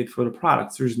get paid for the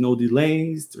products, there's no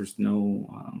delays, there's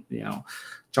no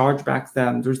chargebacks.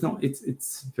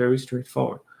 It's very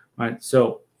straightforward, right?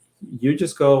 So you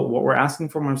just go. What we're asking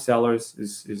from our sellers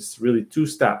is really two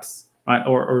steps, right?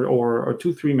 Or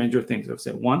three major things. I'll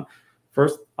say one,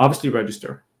 first, obviously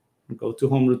register. Go to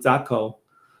homeroots.co,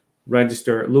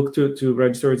 register, look to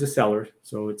register as a seller.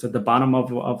 So it's at the bottom of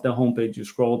the homepage. You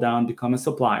scroll down, become a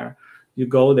supplier. You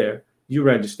go there, you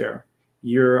register.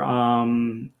 You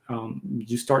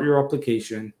start your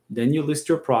application. Then you list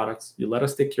your products. You let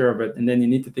us take care of it. And then you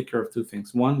need to take care of two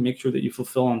things. One, make sure that you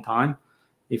fulfill on time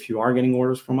if you are getting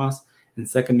orders from us. And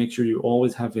second, make sure you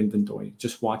always have inventory.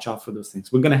 Just watch out for those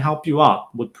things. We're going to help you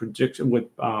out with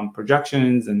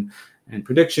projections and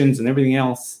predictions and everything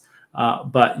else.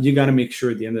 But you got to make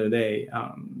sure at the end of the day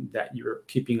that you're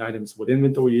keeping items with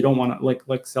inventory. You don't want to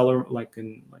like seller, like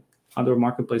in other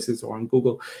marketplaces or on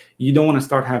Google, you don't want to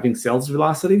start having sales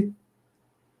velocity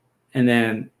and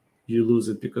then you lose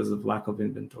it because of lack of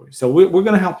inventory. So we're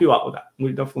going to help you out with that.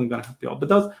 We're definitely going to help you out. But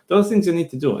those things you need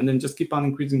to do, and then just keep on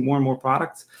increasing more and more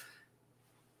products.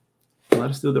 Let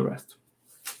us do the rest.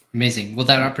 Amazing. Well,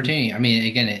 that opportunity, I mean,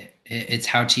 again, it's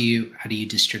how do you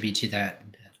distribute to that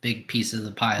big piece of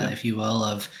the pie, if you will,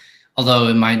 of, although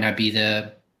it might not be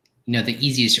the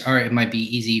easiest, or it might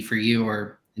be easy for you,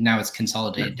 or now it's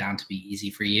consolidated down to be easy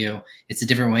for you. It's a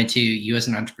different way to you as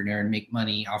an entrepreneur and make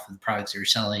money off of the products you're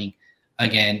selling.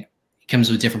 Again, it comes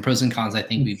with different pros and cons. I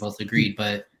think we both agreed,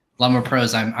 but a lot more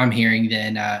pros I'm hearing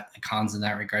than cons in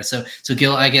that regard. So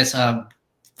Gil, I guess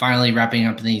finally wrapping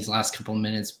up in these last couple of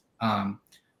minutes,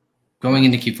 going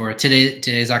into Q4.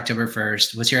 Today's October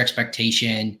 1st. What's your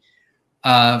expectation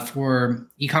for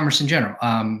e-commerce in general?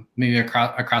 Maybe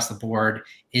across the board.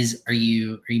 Are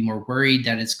you more worried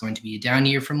that it's going to be a down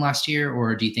year from last year,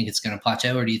 or do you think it's going to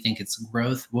plateau, or do you think it's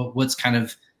growth? What's kind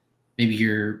of maybe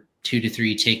your 2 to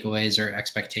 3 takeaways or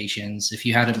expectations, if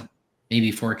you had to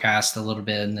maybe forecast a little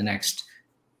bit in the next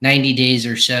 90 days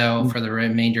or so for the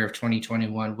remainder of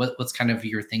 2021? What's kind of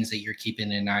your things that you're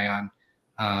keeping an eye on,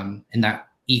 and that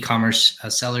e-commerce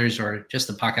sellers or just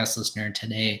the podcast listener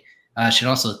today should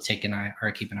also take an eye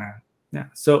or keep an eye on? Yeah.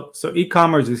 So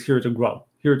e-commerce is here to grow,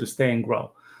 here to stay and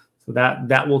grow. So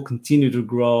that will continue to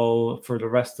grow for the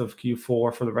rest of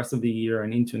Q4, for the rest of the year,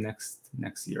 and into next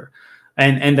year,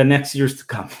 and the next years to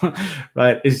come.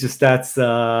 Right? It's just that's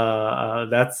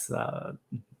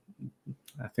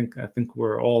I think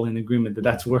we're all in agreement that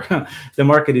that's where the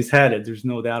market is headed. There's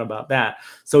no doubt about that.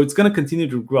 So it's going to continue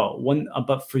to grow.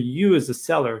 But for you as a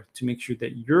seller, to make sure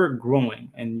that you're growing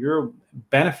and you're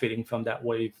benefiting from that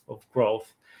wave of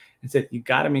growth, instead you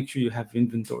got to make sure you have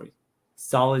inventory,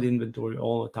 solid inventory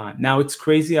all the time. Now it's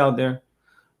crazy out there,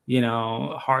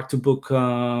 hard to book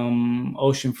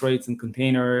ocean freights and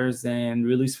containers and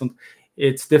release from.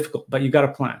 It's difficult, but you got to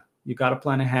plan. You got to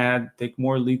plan ahead. Take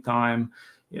more lead time.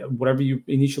 whatever you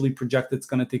initially projected it's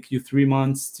going to take you 3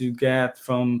 months to get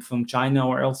from China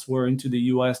or elsewhere into the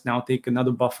US, now take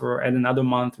another buffer, add another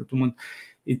month or 2 months.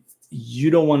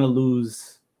 You don't want to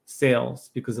lose sales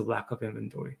because of lack of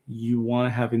inventory. You want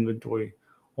to have inventory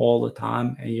all the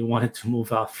time, and you want it to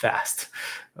move out fast.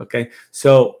 Okay,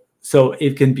 so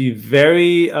it can be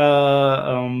very,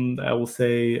 I will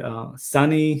say,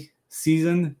 sunny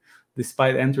season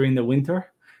despite entering the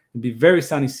winter. It'd be very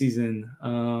sunny season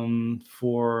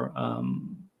for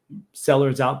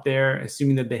sellers out there,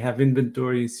 assuming that they have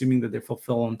inventory, assuming that they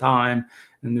fulfill on time,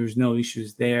 and there's no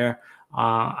issues there.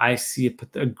 I see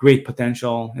a great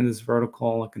potential in this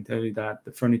vertical. I can tell you that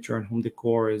the furniture and home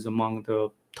decor is among the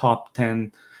top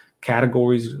 10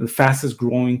 categories, the fastest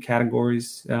growing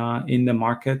categories in the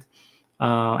market.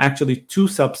 Actually, two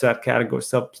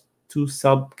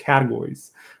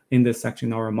subcategories in this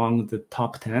section are among the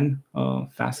top 10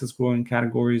 fastest growing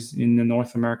categories in the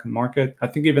North American market. I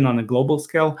think even on a global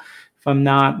scale, if I'm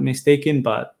not mistaken,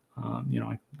 but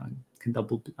I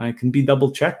can be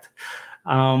double checked.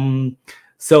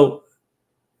 So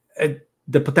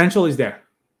the potential is there,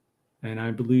 and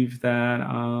I believe that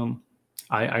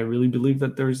I really believe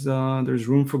that there's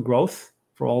room for growth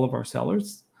for all of our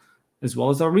sellers, as well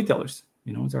as our retailers.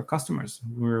 As our customers,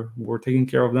 we're taking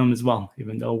care of them as well,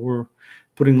 even though we're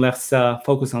putting less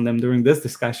focus on them during this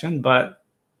discussion, but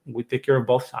we take care of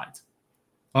both sides.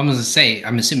 Well, I'm going to say,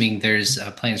 I'm assuming there's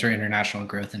plans for international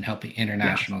growth and helping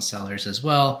international sellers as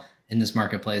well in this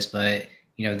marketplace. But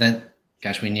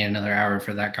gosh, we need another hour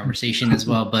for that conversation as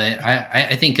well. But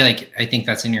I think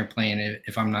that's in your plan,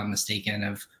 if I'm not mistaken,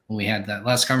 of when we had that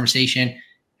last conversation,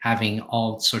 having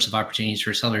all sorts of opportunities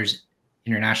for sellers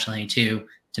internationally too,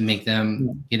 to make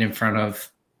them get in front of,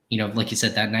 like you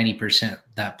said, that 90%,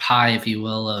 that pie, if you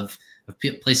will, of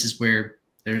places where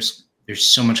there's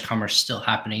so much commerce still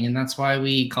happening. And that's why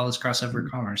we call this crossover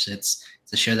commerce. It's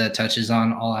a show that touches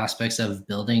on all aspects of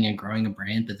building and growing a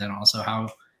brand, but then also how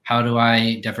do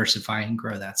I diversify and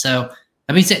grow that? So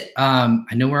that means it.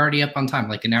 I know we're already up on time.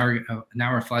 Like an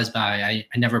hour flies by.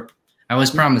 I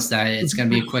always promise that it's going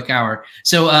to be a quick hour.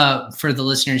 So for the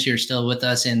listeners who are still with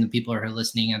us and the people who are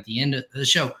listening at the end of the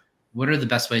show, what are the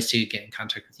best ways to get in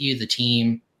contact with you, the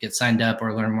team, get signed up,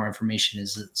 or learn more information?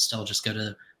 Is it still just go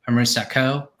to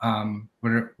homeroots.co?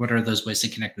 What are those ways to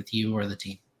connect with you or the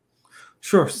team?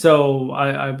 Sure. So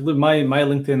I believe my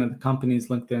LinkedIn and the company's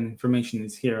LinkedIn information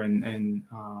is here in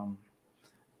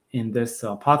this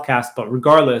podcast. But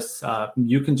regardless,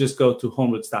 you can just go to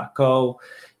homeroots.co.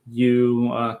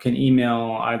 You can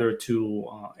email either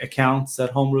to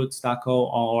accounts@homeroots.co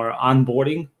or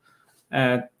onboarding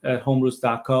at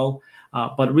homeroots.co.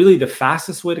 But really, the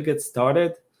fastest way to get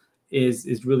started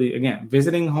is really, again,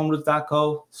 visiting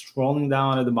homeroots.co, scrolling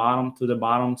down at the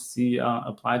bottom, see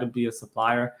apply to be a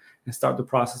supplier, and start the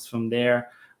process from there.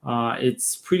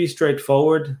 It's pretty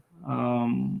straightforward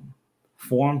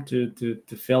form to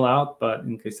fill out, but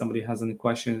in case somebody has any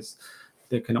questions,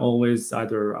 they can always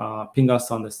either ping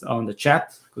us on the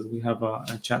chat, because we have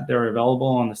a chat there available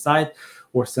on the site,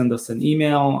 or send us an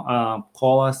email,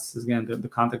 call us. Again, the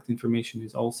contact information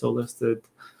is also listed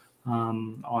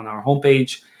on our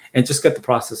homepage, and just get the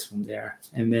process from there.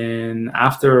 And then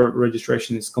after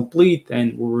registration is complete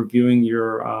and we're reviewing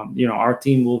your, our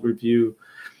team will review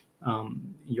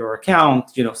your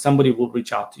account, somebody will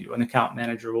reach out to you. An account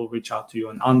manager will reach out to you.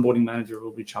 An onboarding manager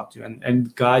will reach out to you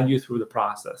and guide you through the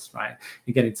process, right?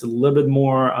 Again, it's a little bit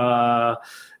more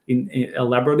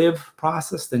elaborative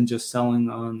process than just selling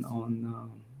on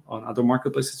other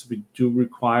marketplaces. We do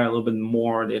require a little bit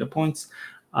more data points.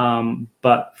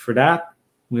 But for that,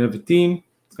 we have a team.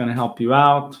 It's going to help you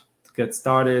out to get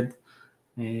started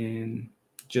and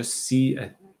just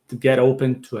to get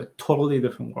open to a totally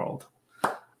different world.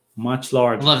 Much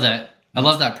larger. I love that. I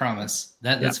love that promise.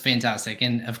 That's fantastic.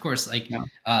 And of course,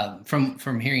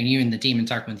 from hearing you and the team and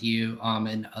talking with you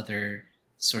and other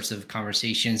sorts of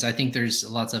conversations, I think there's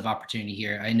lots of opportunity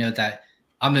here. I know that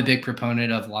I'm a big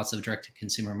proponent of lots of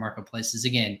direct-to-consumer marketplaces.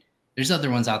 Again, there's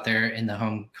other ones out there in the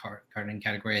home garden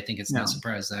category. I think it's no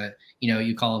surprise that,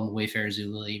 you call them Wayfair,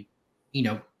 Zulily,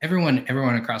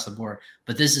 everyone across the board.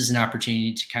 But this is an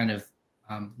opportunity to kind of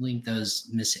link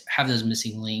have those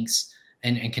missing links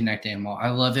and connect them all. I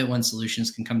love it when solutions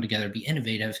can come together, be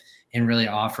innovative, and really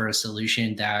offer a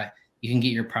solution that you can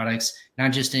get your products,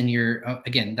 not just in your,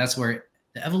 again, that's where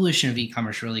the evolution of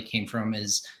e-commerce really came from,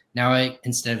 is now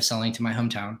instead of selling to my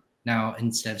hometown, now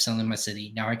instead of selling in my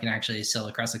city, now I can actually sell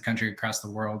across the country, across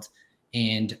the world,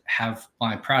 and have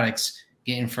my products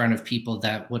get in front of people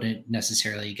that wouldn't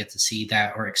necessarily get to see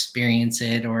that or experience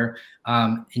it or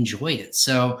enjoy it.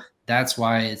 So that's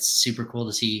why it's super cool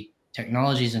to see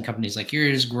technologies and companies like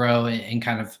yours grow and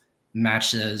kind of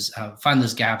match those, find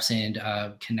those gaps and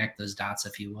connect those dots,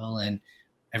 if you will. And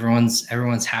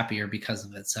everyone's happier because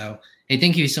of it. So, hey,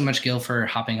 thank you so much, Gil, for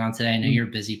hopping on today. I know you're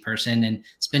a busy person and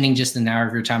spending just an hour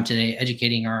of your time today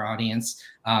educating our audience.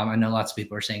 I know lots of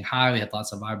people are saying hi. We had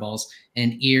lots of eyeballs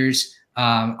and ears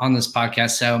on this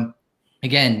podcast. So,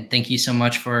 again, thank you so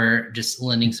much for just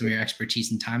lending some of your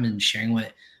expertise and time and sharing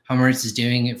what HomeRoots is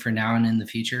doing for now and in the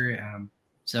future.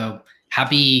 So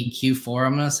happy Q4,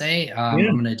 I'm going to say. I'm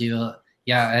going to do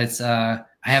it's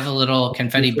I have a little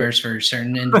confetti burst for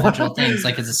certain individual things,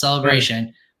 like it's a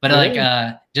celebration, but like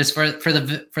just for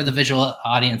the visual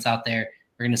audience out there,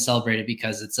 we're going to celebrate it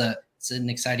because it's an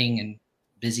exciting and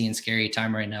busy and scary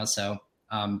time right now. So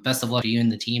best of luck to you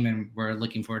and the team, and we're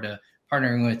looking forward to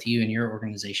partnering with you and your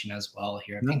organization as well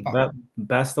here at Ping Pong.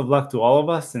 Best of luck to all of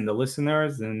us and the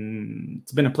listeners, and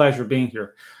it's been a pleasure being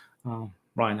here.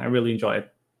 Ryan, I really enjoy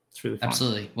it. It's really fun.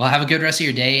 Absolutely. Well, have a good rest of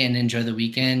your day and enjoy the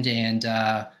weekend. And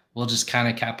we'll just kind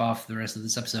of cap off the rest of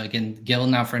this episode. Again, Gil,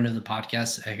 now friend of the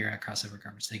podcast here at Crossover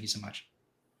Commerce. Thank you so much.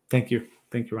 Thank you,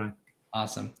 Ryan.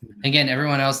 Awesome. Again,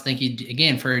 everyone else, thank you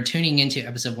again for tuning into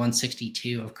episode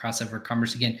 162 of Crossover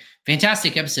Commerce. Again,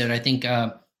 fantastic episode. I think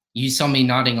you saw me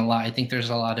nodding a lot. I think there's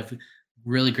a lot of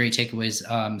really great takeaways,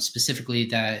 specifically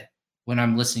that when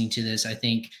I'm listening to this, I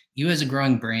think you as a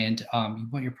growing brand, you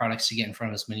want your products to get in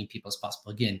front of as many people as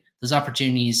possible. Again, those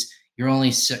opportunities,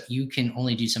 you can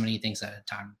only do so many things at a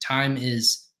time. Time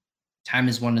is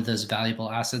one of those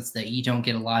valuable assets that you don't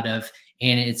get a lot of,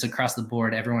 and it's across the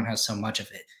board. Everyone has so much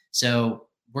of it. So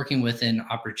working with an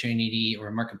opportunity or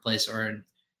a marketplace or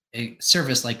a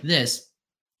service like this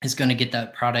is going to get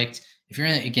that product. If you're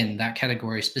in, again, that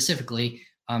category specifically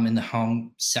in the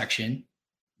home section,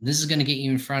 this is going to get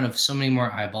you in front of so many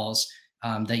more eyeballs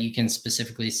that you can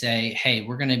specifically say, hey,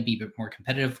 we're going to be a bit more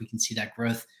competitive. We can see that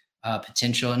growth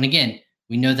potential. And again,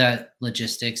 we know that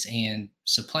logistics and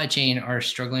supply chain are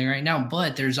struggling right now,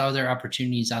 but there's other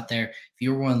opportunities out there. If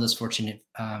you're one of those fortunate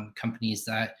companies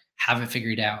that have it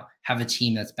figured out, have a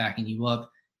team that's backing you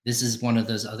up, this is one of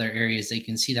those other areas that you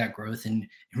can see that growth and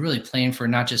really plan for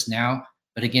not just now,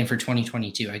 but again, for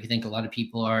 2022. I think a lot of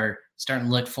people are starting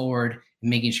to look forward and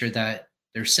making sure that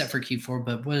they're set for Q4,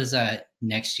 but what does that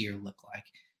next year look like?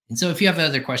 And so if you have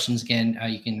other questions, again,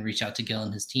 you can reach out to Gil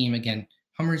and his team. Again,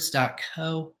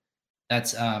 homeroots.co.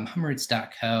 That's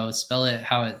homeroots.co. Spell it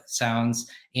how it sounds.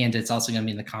 And it's also going to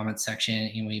be in the comments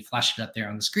section. And we flash it up there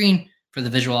on the screen for the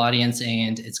visual audience.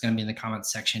 And it's going to be in the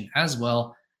comments section as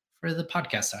well for the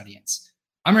podcast audience.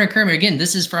 I'm Ryan Kramer. Again,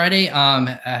 this is Friday.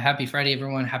 Happy Friday,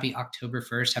 everyone. Happy October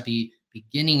 1st. Happy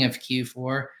beginning of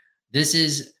Q4. This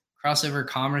is Crossover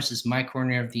Commerce, is my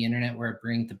corner of the internet where I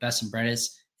bring the best and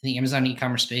brightest in the Amazon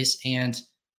e-commerce space. And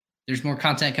there's more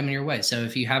content coming your way. So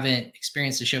if you haven't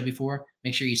experienced the show before,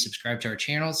 make sure you subscribe to our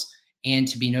channels and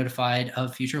to be notified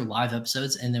of future live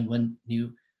episodes. And then when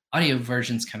new audio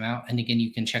versions come out, and again,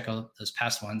 you can check out those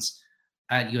past ones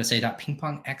at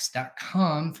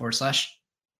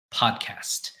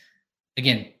usa.pingpongx.com/podcast.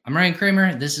 Again, I'm Ryan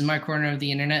Kramer. This is my corner of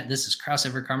the internet. This is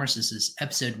Crossover Commerce. This is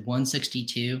episode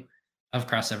 162 of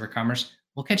Crossover Commerce.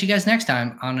 We'll catch you guys next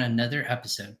time on another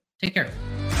episode. Take care.